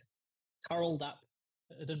head, curled up.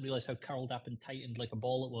 I didn't realize how curled up and tightened like a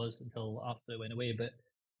ball it was until after it went away. But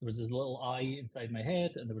there was this little eye inside my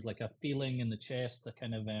head, and there was like a feeling in the chest, a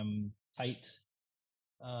kind of tight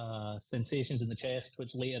sensations in the chest,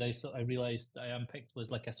 which later I realized I unpicked was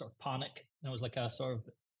like a sort of panic. And it was like a sort of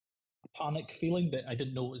panic feeling, but I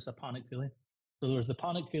didn't know it was a panic feeling. So there was the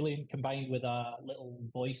panic feeling combined with a little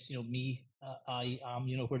voice, me, I am,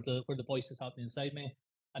 where the voice is happening inside me,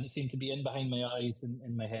 and it seemed to be in behind my eyes and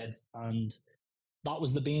in my head, and that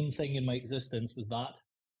was the main thing in my existence, was that,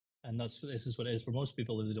 and this is what it is for most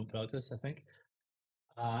people if they don't practice, I think.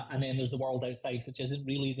 And then there's the world outside, which isn't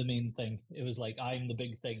really the main thing. It was like I'm the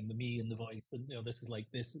big thing, the me and the voice, and this is like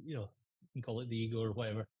this, you can call it the ego or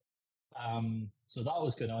whatever. So that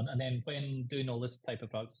was going on, and then when doing all this type of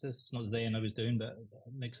practices, it's not then I was doing, but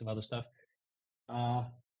a mix of other stuff.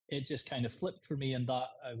 It just kind of flipped for me, and that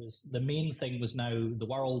the main thing was now the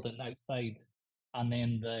world and outside, and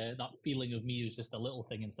then that feeling of me was just a little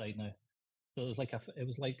thing inside now. So it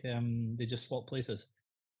was like they just swapped places,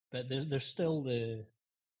 but there's still the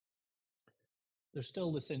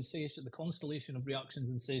sensation, the constellation of reactions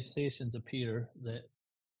and sensations appear that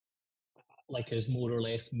like is more or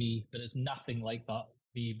less me, but it's nothing like that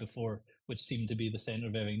me before, which seemed to be the center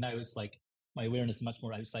of everything. Now it's like my awareness is much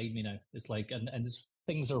more outside me now. It's like, and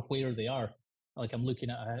things are where they are. Like I'm looking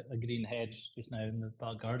at a green hedge just now in the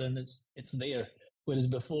back garden. It's there. Whereas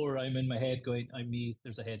before I'm in my head going, I'm me,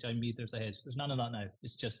 there's a hedge, I'm me, there's a hedge. There's none of that now.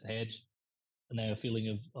 It's just the hedge. And now a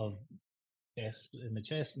feeling of chest in my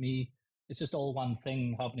chest, me. It's just all one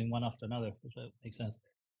thing happening one after another, if that makes sense.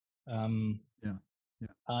 Yeah.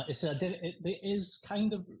 It is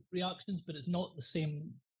kind of reactions, but it's not the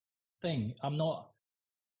same thing. I'm not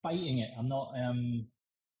fighting it. I'm not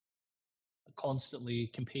constantly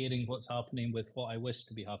comparing what's happening with what I wish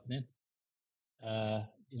to be happening. The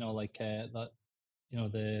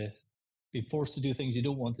being forced to do things you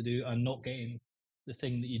don't want to do and not getting the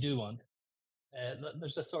thing that you do want.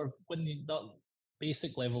 There's a sort of that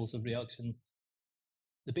basic levels of reaction.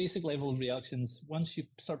 The basic level of reactions, once you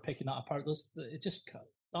start picking that apart,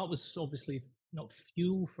 that was obviously not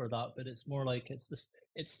fuel for that, but it's more like it's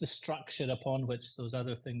the structure upon which those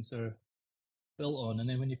other things are built on, and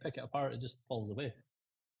then when you pick it apart, it just falls away.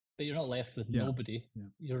 But you're not left with nobody. Yeah.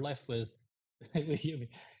 You're left with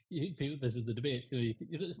this is the debate.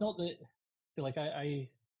 It's not that like I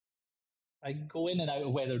go in and out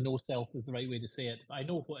of whether no self is the right way to say it. I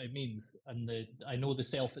know what it means, and I know the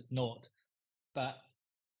self it's not, but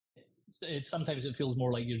sometimes it feels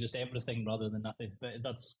more like you're just everything rather than nothing. But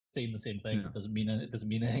that's saying the same thing. Yeah. It doesn't mean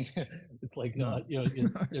anything. It's like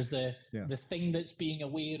there's the thing that's being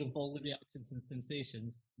aware of all the reactions and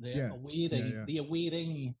sensations. The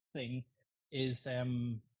awaring thing is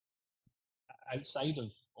outside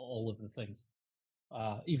of all of the things.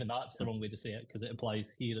 Even that's the wrong way to say it, because it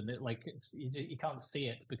applies here, and you can't say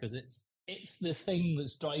it because it's the thing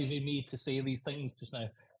that's driving me to say these things just now.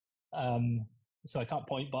 So I can't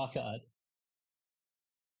point back at it.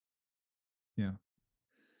 Yeah.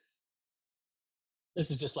 This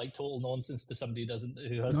is just like total nonsense to somebody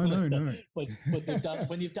who has no. When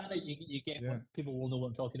you've done it, you get what people will know what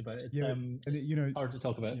I'm talking about. It's hard to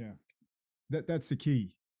talk about. Yeah, that's the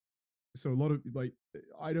key. So a lot of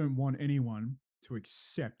I don't want anyone to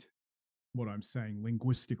accept what I'm saying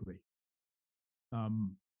linguistically.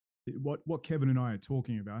 What Kevin and I are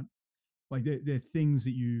talking about, like they're things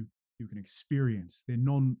that you can experience. They're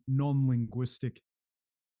non-linguistic,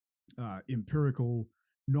 empirical,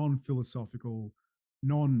 non-philosophical,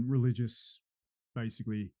 non-religious,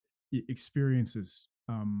 basically experiences,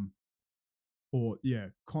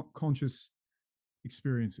 conscious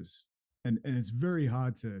experiences, and it's very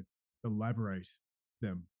hard to elaborate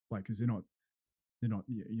them, because they're not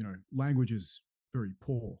language is very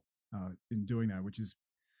poor in doing that, which is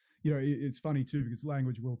it's funny too, because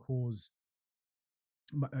language will cause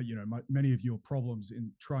many of your problems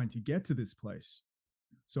in trying to get to this place.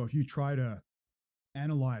 So if you try to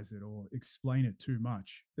analyze it or explain it too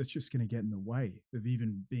much, that's just going to get in the way of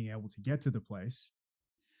even being able to get to the place.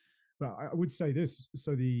 But I would say this: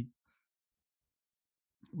 so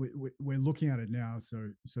we're looking at it now.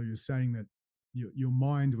 So you're saying that your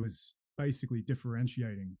mind was basically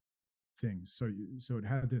differentiating things. So it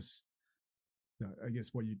had this, I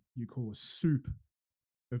guess, what you call a soup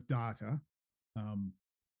of data.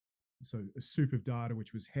 So a soup of data,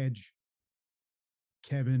 which was Hedge,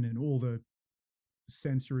 Kevin, and all the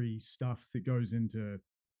sensory stuff that goes into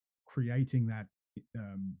creating that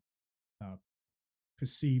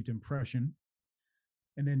perceived impression.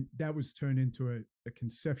 And then that was turned into a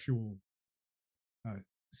conceptual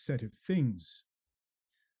set of things.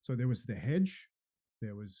 So there was the Hedge,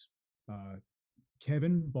 there was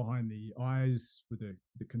Kevin behind the eyes with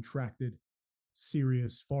the contracted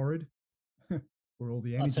serious forehead where all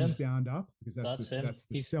the That's energy's him. bound up, because That's him. that's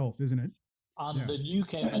the He's self, isn't it? and Yeah. the new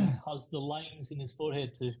Kevin has the lines in his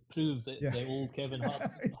forehead to prove that Yeah. the old Kevin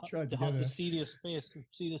Tried to had get the a serious face,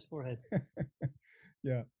 serious forehead.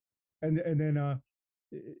 yeah, and then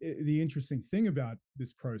the interesting thing about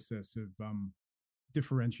this process of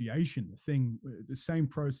differentiation, the same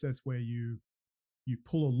process where you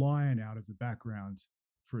pull a lion out of the background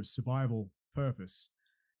for a survival purpose,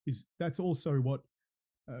 is that's also what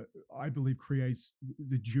I believe creates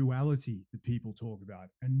the duality that people talk about,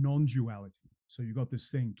 and non-duality. So you've got this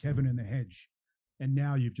thing, Kevin in the hedge, and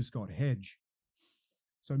now you've just got hedge.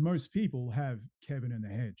 So most people have Kevin in the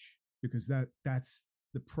hedge because that's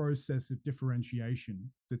the process of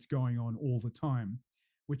differentiation that's going on all the time,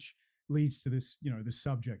 which leads to this, the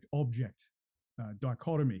subject object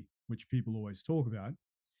dichotomy, which people always talk about.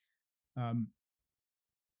 And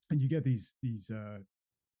you get these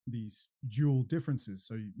dual differences.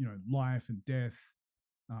 So, life and death,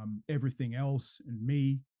 everything else and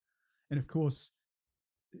me. And of course,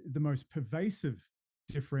 the most pervasive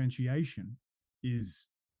differentiation is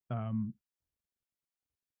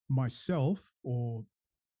myself, or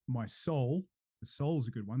my soul. The soul is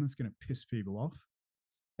a good one. That's going to piss people off,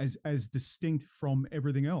 as distinct from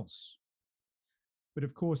everything else. But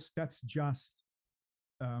of course, that's just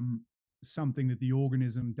something that the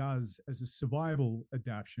organism does as a survival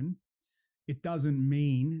adaptation. It doesn't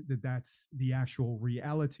mean that that's the actual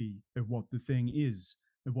reality of what the thing is,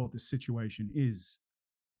 of what the situation is.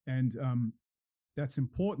 And that's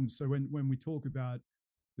important. So when we talk about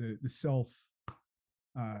the self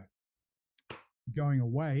going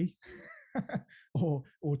away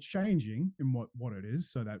or changing in what it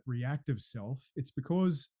is, so that reactive self, it's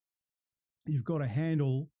because you've got a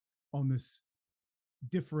handle on this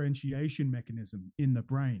differentiation mechanism in the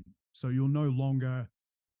brain. So you're no longer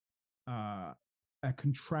a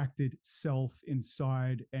contracted self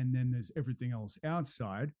inside, and then there's everything else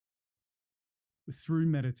outside. Through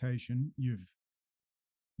meditation, you've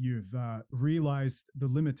realized the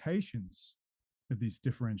limitations of these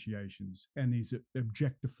differentiations and these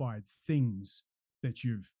objectified things that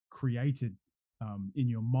you've created in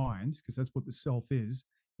your mind, because that's what the self is.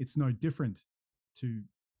 It's no different to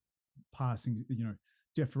passing,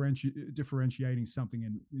 differentiating something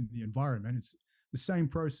in the environment. It's the same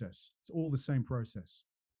process. It's all the same process.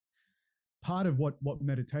 Part of what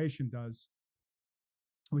meditation does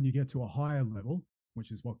when you get to a higher level,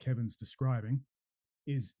 which is what Kevin's describing,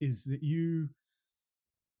 is that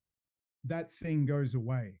that thing goes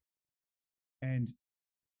away, and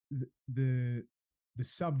the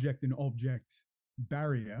subject and object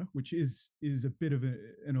barrier, which is a bit of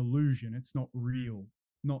an illusion. It's not real,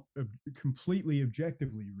 not completely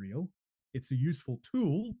objectively real. It's a useful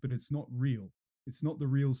tool, but it's not real. It's not the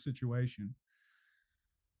real situation.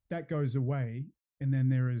 That goes away, and then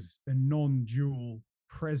there is a non-dual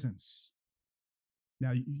presence.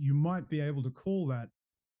 Now, you might be able to call that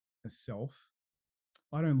a self.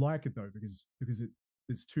 I don't like it though, because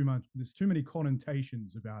there's too many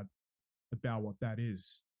connotations about what that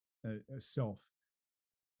is, a self.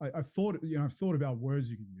 I've thought about words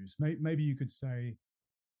you could use. Maybe you could say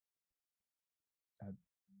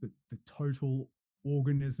the total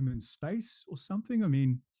organism in space or something. I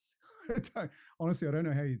mean, honestly, I don't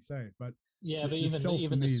know how you'd say it, but yeah, but the self even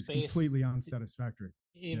for me the is space, completely unsatisfactory.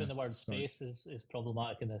 even the word space is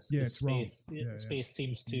problematic in this. Yeah, it's space, wrong. space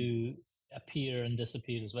seems to appear and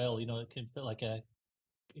disappear as well. It can feel like a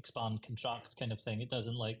expand, contract kind of thing. It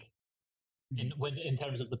doesn't like in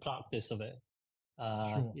terms of the practice of it.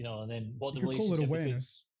 Sure. And then what you the could call it relationship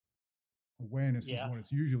awareness. Awareness is Yeah. what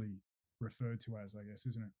it's usually referred to as, I guess,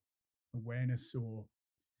 isn't it? Awareness, or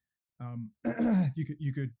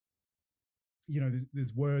you could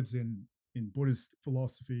there's words in Buddhist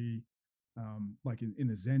philosophy, like in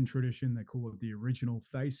the Zen tradition, they call it the original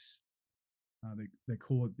face. They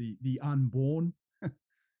call it the unborn.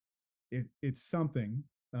 It's something,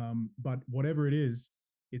 but whatever it is,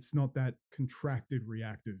 it's not that contracted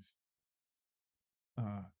reactive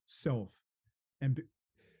self. And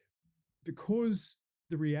because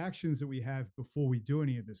the reactions that we have before we do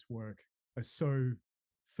any of this work are so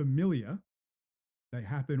familiar, they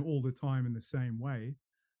happen all the time in the same way,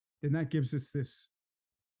 then that gives us this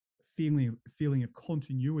feeling of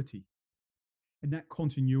continuity. And that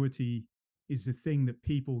continuity is the thing that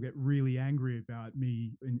people get really angry about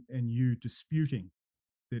me and you disputing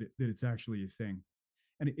that it's actually a thing.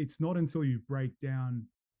 And it's not until you break down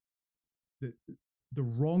the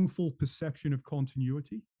wrongful perception of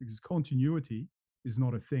continuity, because continuity is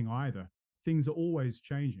not a thing either. Things are always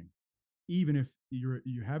changing. Even if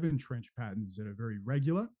you have entrenched patterns that are very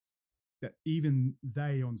regular, that even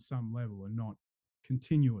they on some level are not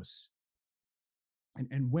continuous.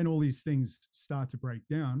 And when all these things start to break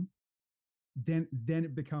down, then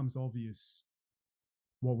it becomes obvious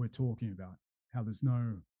what we're talking about, how there's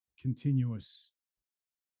no continuous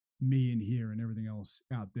me in here and everything else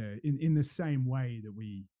out there in the same way that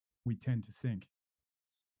we tend to think.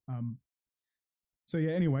 So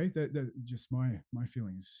yeah, anyway, that just my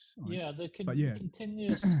feelings. Yeah, the yeah.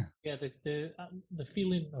 continuous, yeah, the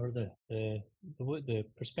feeling or the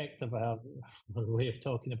perspective I have, or the way of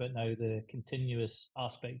talking about now, the continuous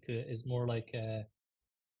aspect to it is more like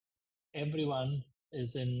everyone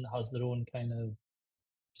has their own kind of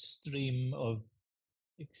stream of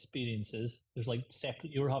experiences. There's like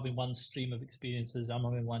separate. You're having one stream of experiences. I'm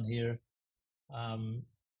having one here.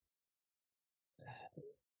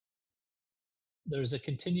 There's a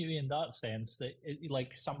continuity in that sense that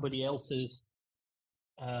like somebody else's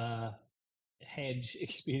hedge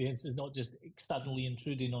experience is not just externally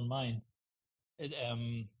intruding on mine.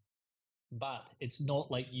 But it's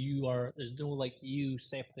not like there's no like you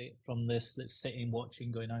separate from this that's sitting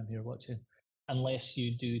watching going, I'm here watching, unless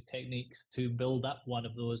you do techniques to build up one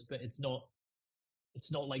of those. But it's not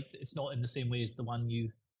in the same way as the one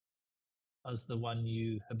you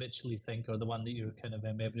habitually think, or the one that you're kind of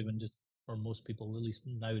everyone just, or most people at least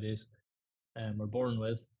nowadays, are born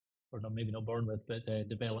with, or not, maybe not born with, but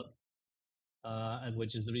develop. And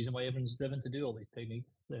which is the reason why everyone's driven to do all these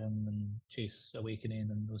techniques and chase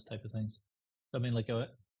awakening and those type of things. I mean, like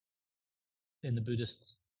in the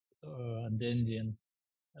Buddhist and the Indian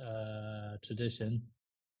tradition,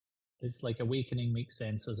 it's like awakening makes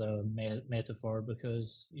sense as a metaphor,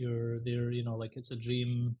 because you're there, like it's a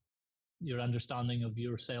dream. Your understanding of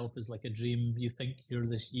yourself is like a dream. You think you're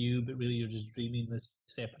this you, but really you're just dreaming this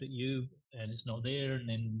separate you, and it's not there. And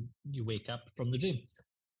then you wake up from the dream.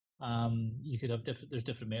 You could have there's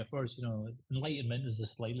different metaphors. Enlightenment is a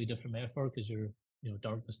slightly different metaphor, because you're,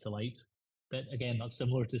 darkness to light. But again, that's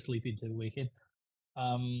similar to sleeping to waking.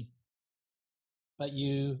 But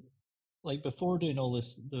you, like before doing all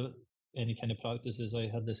this, any kind of practices, I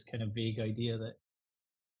had this kind of vague idea that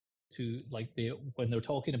when they're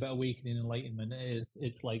talking about awakening and enlightenment,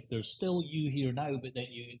 it's like there's still you here now, but then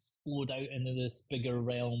you explode out into this bigger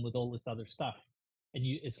realm with all this other stuff, and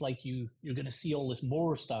it's like you're going to see all this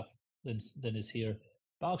more stuff than is here.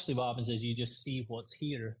 But actually, what happens is you just see what's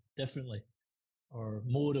here differently, or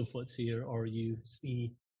more of what's here, or you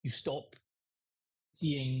stop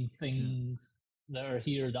seeing things that are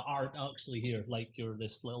here that aren't actually here, like you're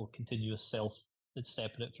this little continuous self that's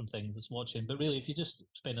separate from things that's watching. But really, if you just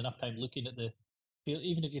spend enough time looking at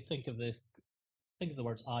even if you think of the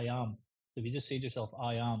words I am, if you just say to yourself,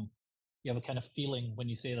 I am, you have a kind of feeling when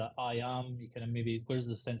you say that I am, you kind of maybe, where's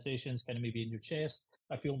the sensations, kind of maybe in your chest.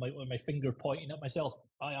 I feel my finger pointing at myself.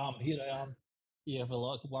 I am, here I am. You have a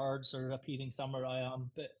lot of words are appearing somewhere, I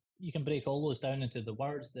am, but you can break all those down into the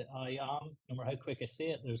words that I am. No matter how quick I say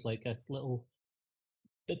it, there's like a little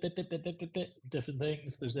different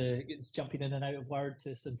things. It's jumping in and out of word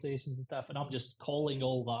to sensations and stuff, and I'm just calling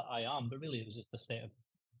all that I am, but really it was just a set of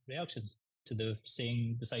reactions to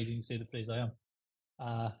deciding to say the phrase I am.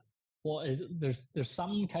 There's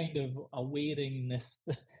some kind of awareness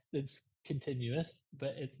that's continuous,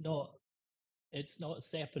 but it's not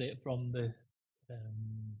separate from the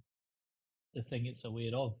thing it's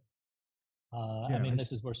aware of. I mean,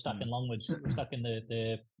 we're stuck in language. We're stuck in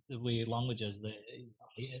the way language is, the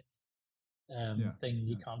thing.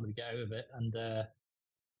 You can't really get out of it. And I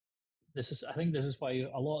think this is why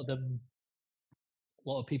a lot of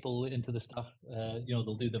people into the stuff,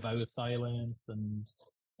 they'll do the vow of silence and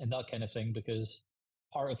that kind of thing, because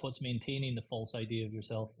part of what's maintaining the false idea of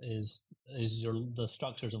yourself is the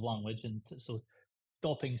structures of language. And so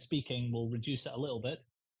stopping speaking will reduce it a little bit.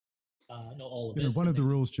 Not all of it. One of the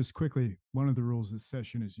rules of this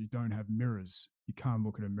session is you don't have mirrors. You can't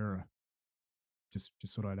look at a mirror. Just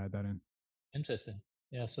thought I'd add that in. Interesting.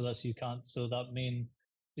 Yeah. So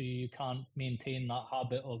you can't maintain that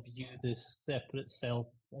habit of you, this separate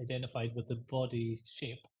self, identified with the body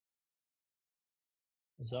shape.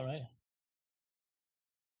 Is that right?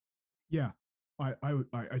 Yeah, I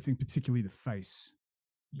think particularly the face,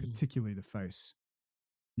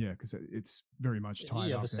 Yeah, because it's very much tied up.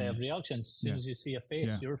 You have a set of reactions. As soon as you see a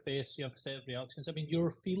face, your face, you have a set of reactions. I mean,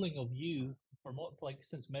 your feeling of you,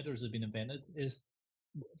 since mirrors have been invented, is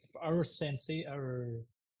our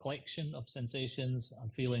collection of sensations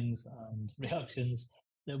and feelings and reactions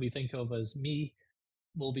that we think of as me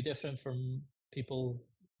will be different from people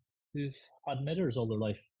who've had mirrors all their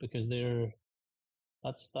life, because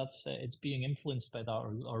it's being influenced by that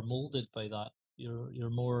or molded by that.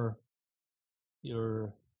 You're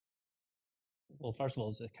well, first of all,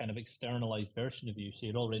 it's a kind of externalized version of you, so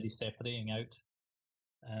you're already separating out,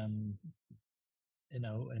 in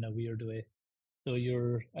a weird way. So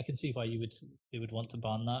I can see why they would want to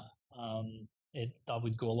ban that. That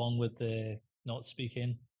would go along with the not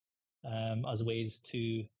speaking, as ways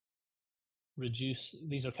to reduce.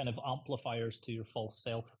 These are kind of amplifiers to your false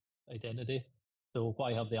self identity. So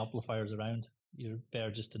why have the amplifiers around? You're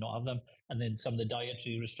better just to not have them. And then some of the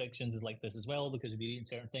dietary restrictions is like this as well, because if you're eating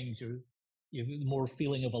certain things, you have more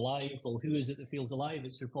feeling of alive. Well, who is it that feels alive?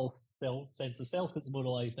 It's your false sense of self that's more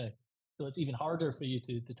alive now. So it's even harder for you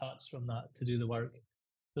to detach from that to do the work.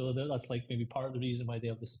 So that's like maybe part of the reason why they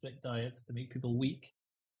have the strict diets, to make people weak,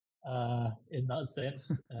 in that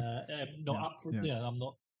sense. I'm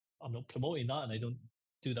not promoting that, and I don't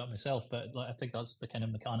do that myself, but I think that's the kind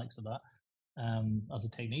of mechanics of that, as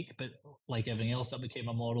a technique. But like everything else, that became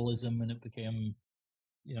a moralism, and it became,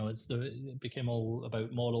 it became all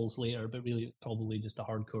about morals later, but really it's probably just a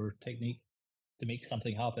hardcore technique to make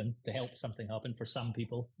something happen, to help something happen for some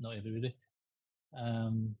people, not everybody.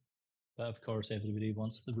 But of course, everybody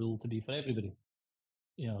wants the rule to be for everybody.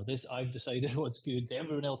 This, I've decided what's good.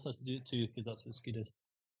 Everyone else has to do it too, because that's what's good is.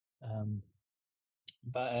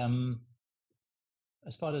 But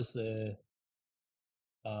as far as the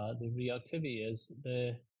reactivity is,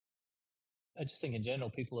 I just think in general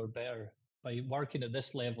people are better by working at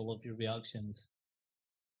this level of your reactions.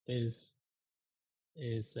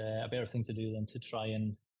 Is a better thing to do than to try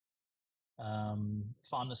and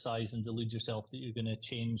fantasize and delude yourself that you're going to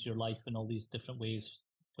change your life in all these different ways.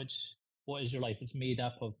 What is your life? It's made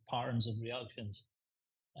up of patterns of reactions,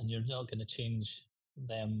 and you're not going to change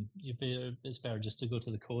them. It's better just to go to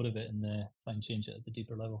the core of it and try and change it at the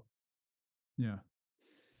deeper level. Yeah.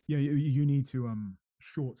 You need to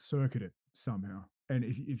short circuit it somehow. And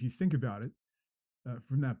if you think about it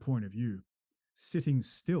from that point of view, sitting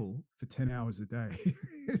still for 10 hours a day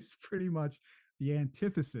is pretty much the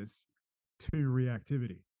antithesis to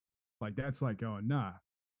reactivity. Like that's like going, nah,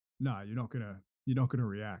 you're not gonna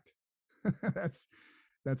react. that's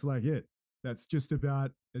like it. That's just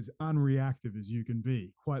about as unreactive as you can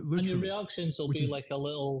be, quite literally. And your reactions will be like a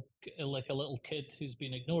little kid who's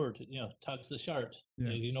been ignored. Tugs the shirt,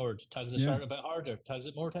 ignored. Tugs the shirt a bit harder. Tugs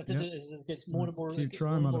it more. It gets more and more. Keep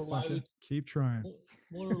trying, motherfucker. Loud, keep trying.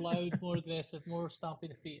 More loud, more aggressive, more stomping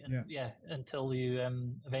the feet, and until you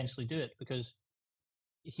eventually do it, because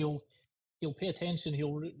he'll pay attention.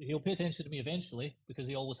 He'll pay attention to me eventually, because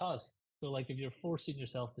he always has. So like if you're forcing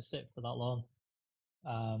yourself to sit for that long,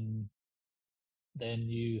 then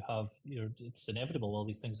it's inevitable. All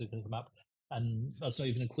these things are going to come up, and that's not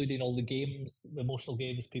even including all the games, the emotional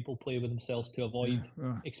games people play with themselves to avoid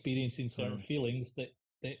experiencing certain feelings that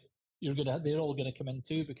they're all going to come in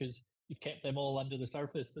too, because you've kept them all under the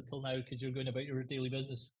surface until now, because you're going about your daily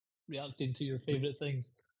business, reacting to your favorite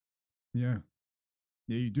things. Yeah,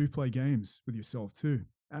 you do play games with yourself too.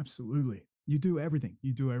 Absolutely, you do everything.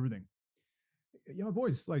 I've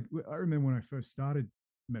always, like, I remember when I first started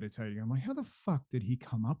meditating, I'm like, how the fuck did he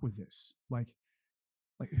come up with this? Like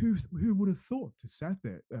who would have thought to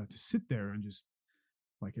sit there and just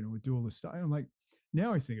like, do all this stuff? And I'm like,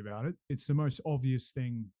 now I think about it, it's the most obvious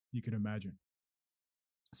thing you can imagine.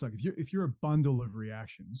 It's like if you're a bundle of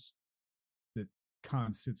reactions that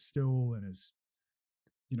can't sit still, and is,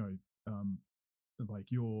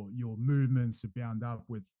 like your movements are bound up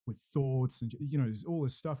with thoughts, and there's all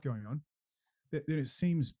this stuff going on, then it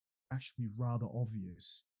seems actually rather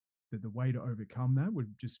obvious that the way to overcome that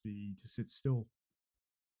would just be to sit still,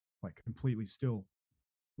 like completely still,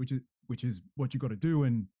 which is what you got to do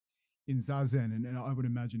in Zazen, and I would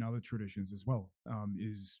imagine other traditions as well,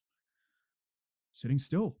 is sitting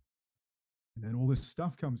still, and then all this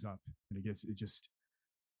stuff comes up, and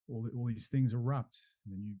all these things erupt,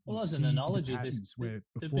 and then you as see an analogy, the patterns where they've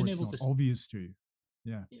before been it's able not to obvious to you.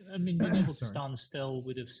 Yeah, I mean, being able to stand still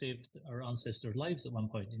would have saved our ancestors' lives at one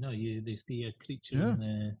point. They see a creature,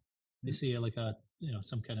 and they see like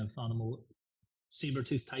some kind of animal,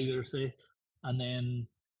 saber-toothed tiger, say, and then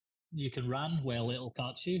you can run. Well, it'll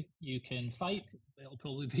catch you. You can fight. It'll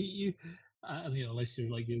probably beat you. Unless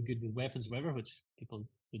you're good with weapons, or whatever, which people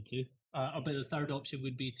would do. But the third option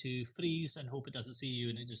would be to freeze and hope it doesn't see you,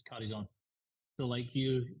 and it just carries on. So, like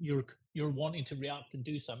you're wanting to react and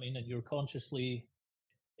do something, and you're consciously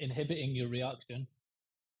inhibiting your reaction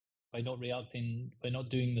by not reacting, by not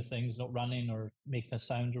doing the things, not running or making a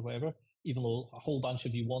sound or whatever, even though a whole bunch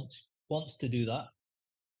of you wants to do that.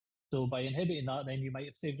 So by inhibiting that, then you might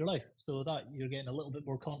have saved your life. So that you're getting a little bit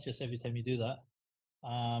more conscious every time you do that.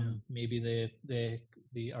 Maybe the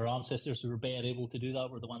our ancestors who were better able to do that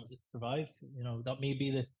were the ones that survived. That may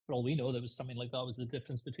be for all we know, there was something like that was the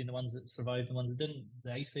difference between the ones that survived and the ones that didn't.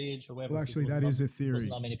 The Ice Age or whatever. Well, actually, that is a theory.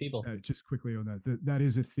 Wasn't that many people. Just quickly on that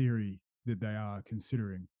is a theory that they are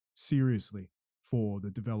considering seriously for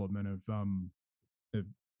the development of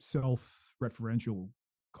self-referential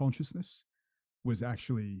consciousness was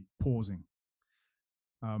actually pausing.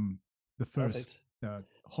 The first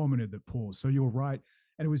hominid that paused. So you're right,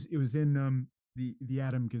 and it was in the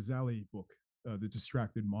Adam Ghazali book, The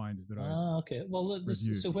Distracted Mind, that I okay. Well,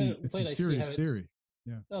 reviewed. so where It's I a serious see how theory.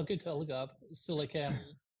 Yeah. Oh, good. I'll look it up. So, like,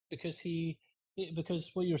 because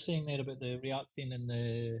what you're saying there about the reacting in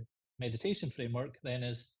the meditation framework, then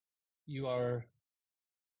is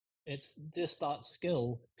it's just that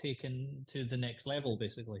skill taken to the next level,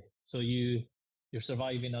 basically. So you're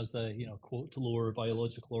surviving as the quote lower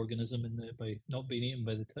biological organism by not being eaten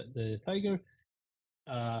by the tiger,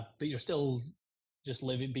 but you're still just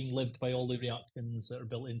being lived by all the reactions that are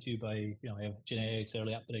built into you by genetics,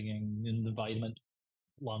 early upbringing, environment,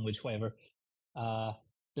 language, whatever. But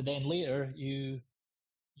then later, you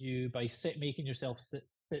by making yourself sit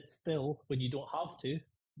still when you don't have to,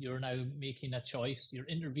 you're now making a choice. You're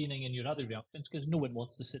intervening in your other reactions because no one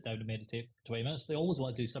wants to sit down and meditate for 20 minutes. They always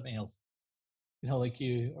want to do something else. Like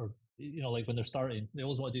like when they're starting, they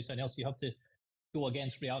always want to do something else. You have to go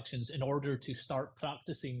against reactions in order to start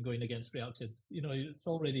practicing going against reactions. It's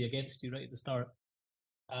already against you right at the start.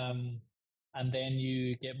 And then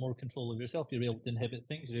you get more control of yourself. You're able to inhibit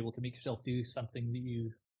things. You're able to make yourself do something that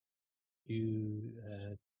you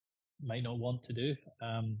might not want to do.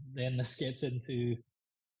 Then this gets into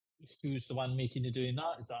who's the one making you doing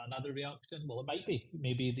that? Is that another reaction? Well, it might be.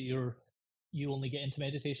 Maybe that you only get into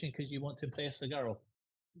meditation because you want to impress a girl.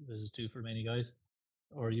 This is true for many guys.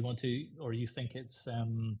 Or you think it's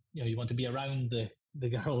you want to be around the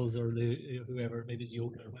girls or the whoever, maybe it's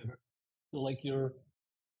yoga or whatever. So like you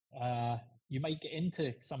might get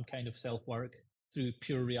into some kind of self work through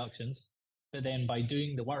pure reactions, but then by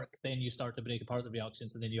doing the work, then you start to break apart the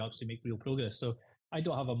reactions, and then you actually make real progress. So I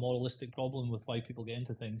don't have a moralistic problem with why people get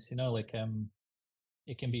into things.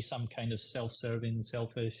 It can be some kind of self-serving,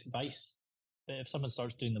 selfish vice. But if someone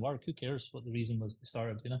starts doing the work, who cares what the reason was they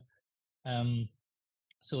started?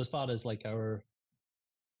 So as far as like our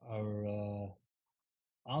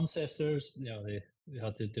ancestors, they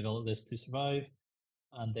had to develop this to survive.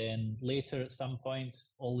 And then later, at some point,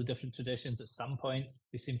 all the different traditions, at some point,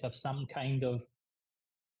 they seem to have some kind of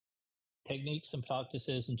techniques and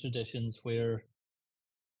practices and traditions where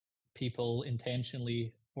people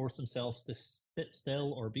intentionally force themselves to sit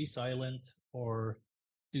still or be silent or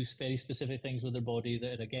do very specific things with their body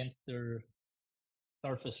that are against their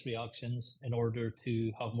surface reactions in order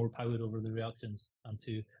to have more power over the reactions and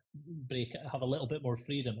to have a little bit more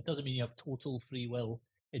freedom. It doesn't mean you have total free will.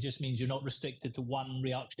 It just means you're not restricted to one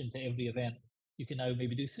reaction to every event. You can now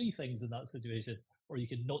maybe do 3 things in that situation, or you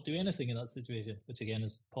can not do anything in that situation, which again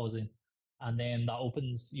is pausing. And then that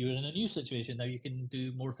opens you in a new situation. Now you can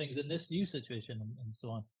do more things in this new situation and so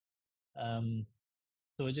on.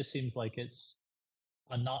 So it just seems like it's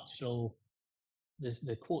a natural,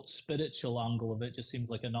 the quote spiritual angle of it just seems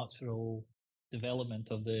like a natural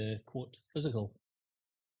development of the quote physical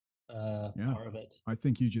part of it. I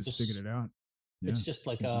think you just figured it out. Yeah, it's just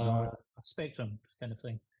like a spectrum kind of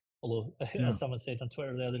thing. Although, as someone said on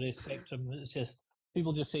Twitter the other day, spectrum, it's just,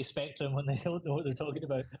 people just say spectrum when they don't know what they're talking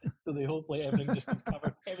about. So they hope like everything just gets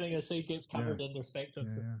covered, everything I say gets covered in their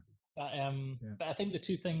spectrum. But I think the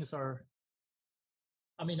two things are,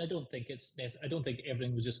 I don't think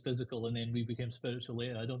everything was just physical and then we became spiritual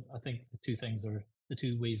later. I think the two things are, the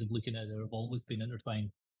two ways of looking at it have always been intertwined,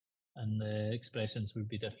 and the expressions would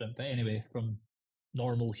be different. But anyway, from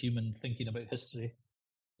normal human thinking about history,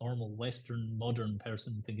 normal Western modern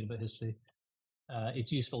person thinking about history,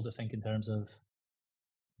 it's useful to think in terms of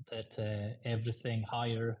that everything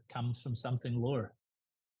higher comes from something lower.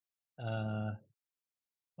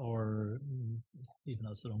 Or even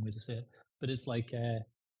that's the wrong way to say it, but it's like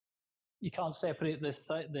you can't separate the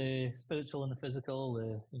spiritual and the physical,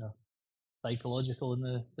 the psychological and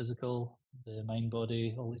the physical, the mind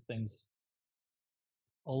body, all these things.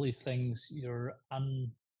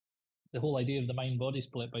 The whole idea of the mind body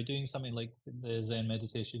split, by doing something like the Zen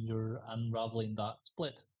meditation, you're unraveling that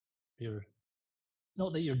split. It's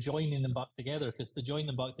not that you're joining them back together, because to join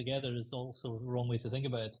them back together is also the wrong way to think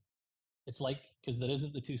about it. It's like, because there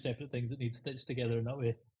isn't the two separate things that need stitched together in that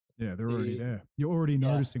way. Yeah, they're already there. You're already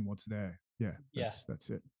noticing what's there. Yeah, that's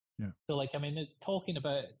it. Yeah. So like, talking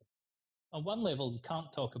about it, on one level, you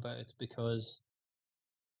can't talk about it because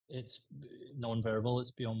it's non-verbal,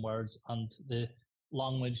 it's beyond words, and the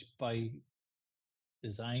language by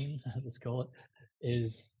design, let's call it,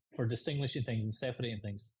 is for distinguishing things and separating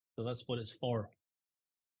things. So that's what it's for.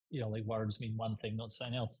 Like words mean one thing, not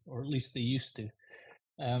something else, or at least they used to.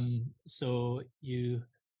 So you're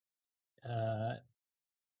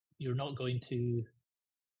not going to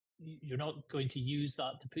use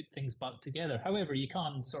that to put things back together. However, you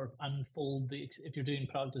can sort of unfold if you're doing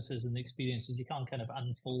practices and experiences, you can kind of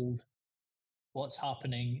unfold what's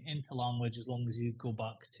happening into language as long as you go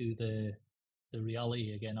back to the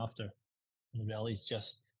reality again after. And the reality is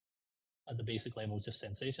just at the basic level is just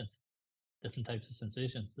sensations, different types of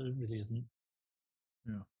sensations. There really isn't.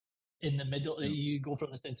 Yeah. In the middle, you go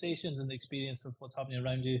from the sensations and the experience of what's happening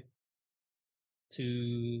around you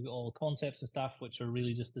to all concepts and stuff, which are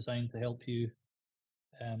really just designed to help you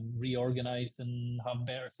reorganize and have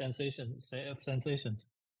better set of sensations.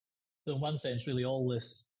 So in one sense, really all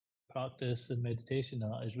this practice and meditation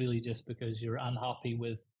is really just because you're unhappy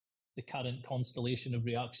with the current constellation of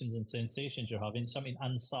reactions and sensations you're having, something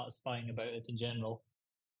unsatisfying about it in general,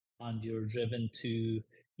 and you're driven to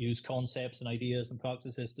use concepts and ideas and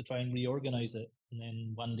practices to try and reorganize it. And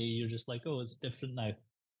then one day you're just like, oh, it's different now.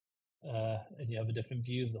 And you have a different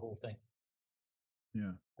view of the whole thing.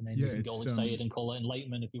 Yeah. And then you can go excited and call it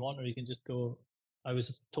enlightenment if you want, or you can just go, I was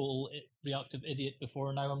a total reactive idiot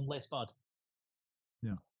before, now I'm less bad.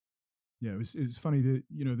 Yeah. Yeah, it was funny that,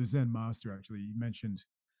 the Zen master actually mentioned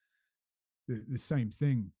the same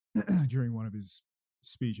thing during one of his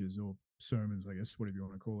speeches or sermons, I guess, whatever you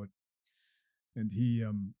want to call it. And he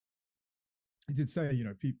did say,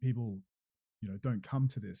 people, don't come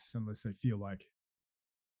to this unless they feel like,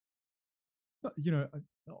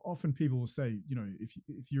 often people will say,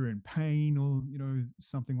 if you're in pain or,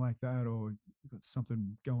 something like that, or you've got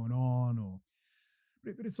something going on,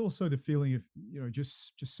 but it's also the feeling of,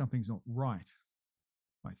 just something's not right.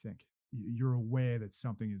 I think you're aware that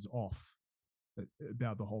something is off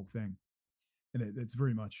about the whole thing. And that's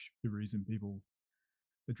very much the reason people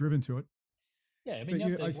are driven to it. Yeah, I mean,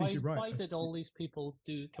 I think you're right. Why did all these people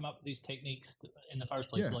come up with these techniques in the first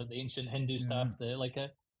place? Yeah. Like the ancient Hindu stuff,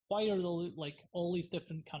 why are all these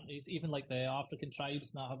different countries, even like the African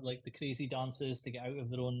tribes, now have like the crazy dances to get out of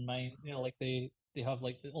their own mind? Like they have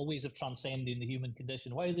like all ways of transcending the human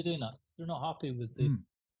condition. Why are they doing that? Because they're not happy with the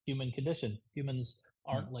human condition. Humans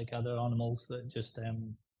aren't like other animals that just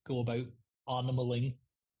go about animaling.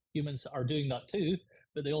 Humans are doing that too,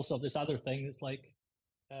 but they also have this other thing that's like,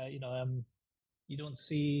 you don't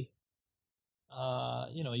see,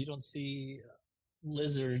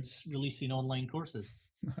 lizards releasing online courses.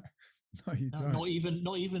 No, you don't.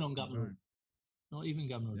 Not even on Gumroad. Not even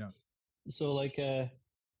Gumroad. Yeah. So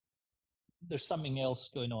there's something else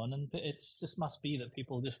going on, and it's just must be that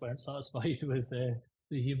people just weren't satisfied with the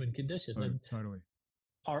human condition. Oh, and totally.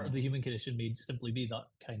 Part of the human condition may simply be that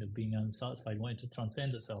kind of being unsatisfied, wanting to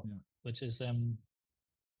transcend itself, which is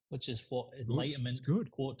what enlightenment,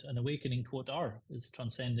 quote, and awakening, quote, are. Is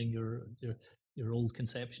transcending your old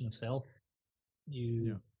conception of self.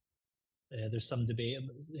 There's some debate.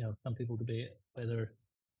 Some people debate whether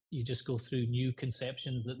you just go through new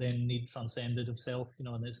conceptions that then need transcended of self.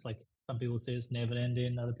 And it's like some people say it's never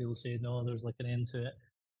ending. Other people say no, there's like an end to it.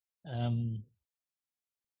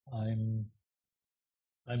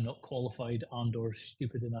 I'm not qualified and/or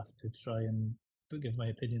stupid enough to try and give my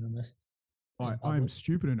opinion on this. I'm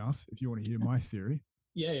stupid enough, if you want to hear my theory.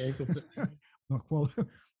 Yeah, go for it.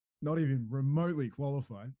 Not even remotely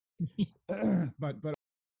qualified. but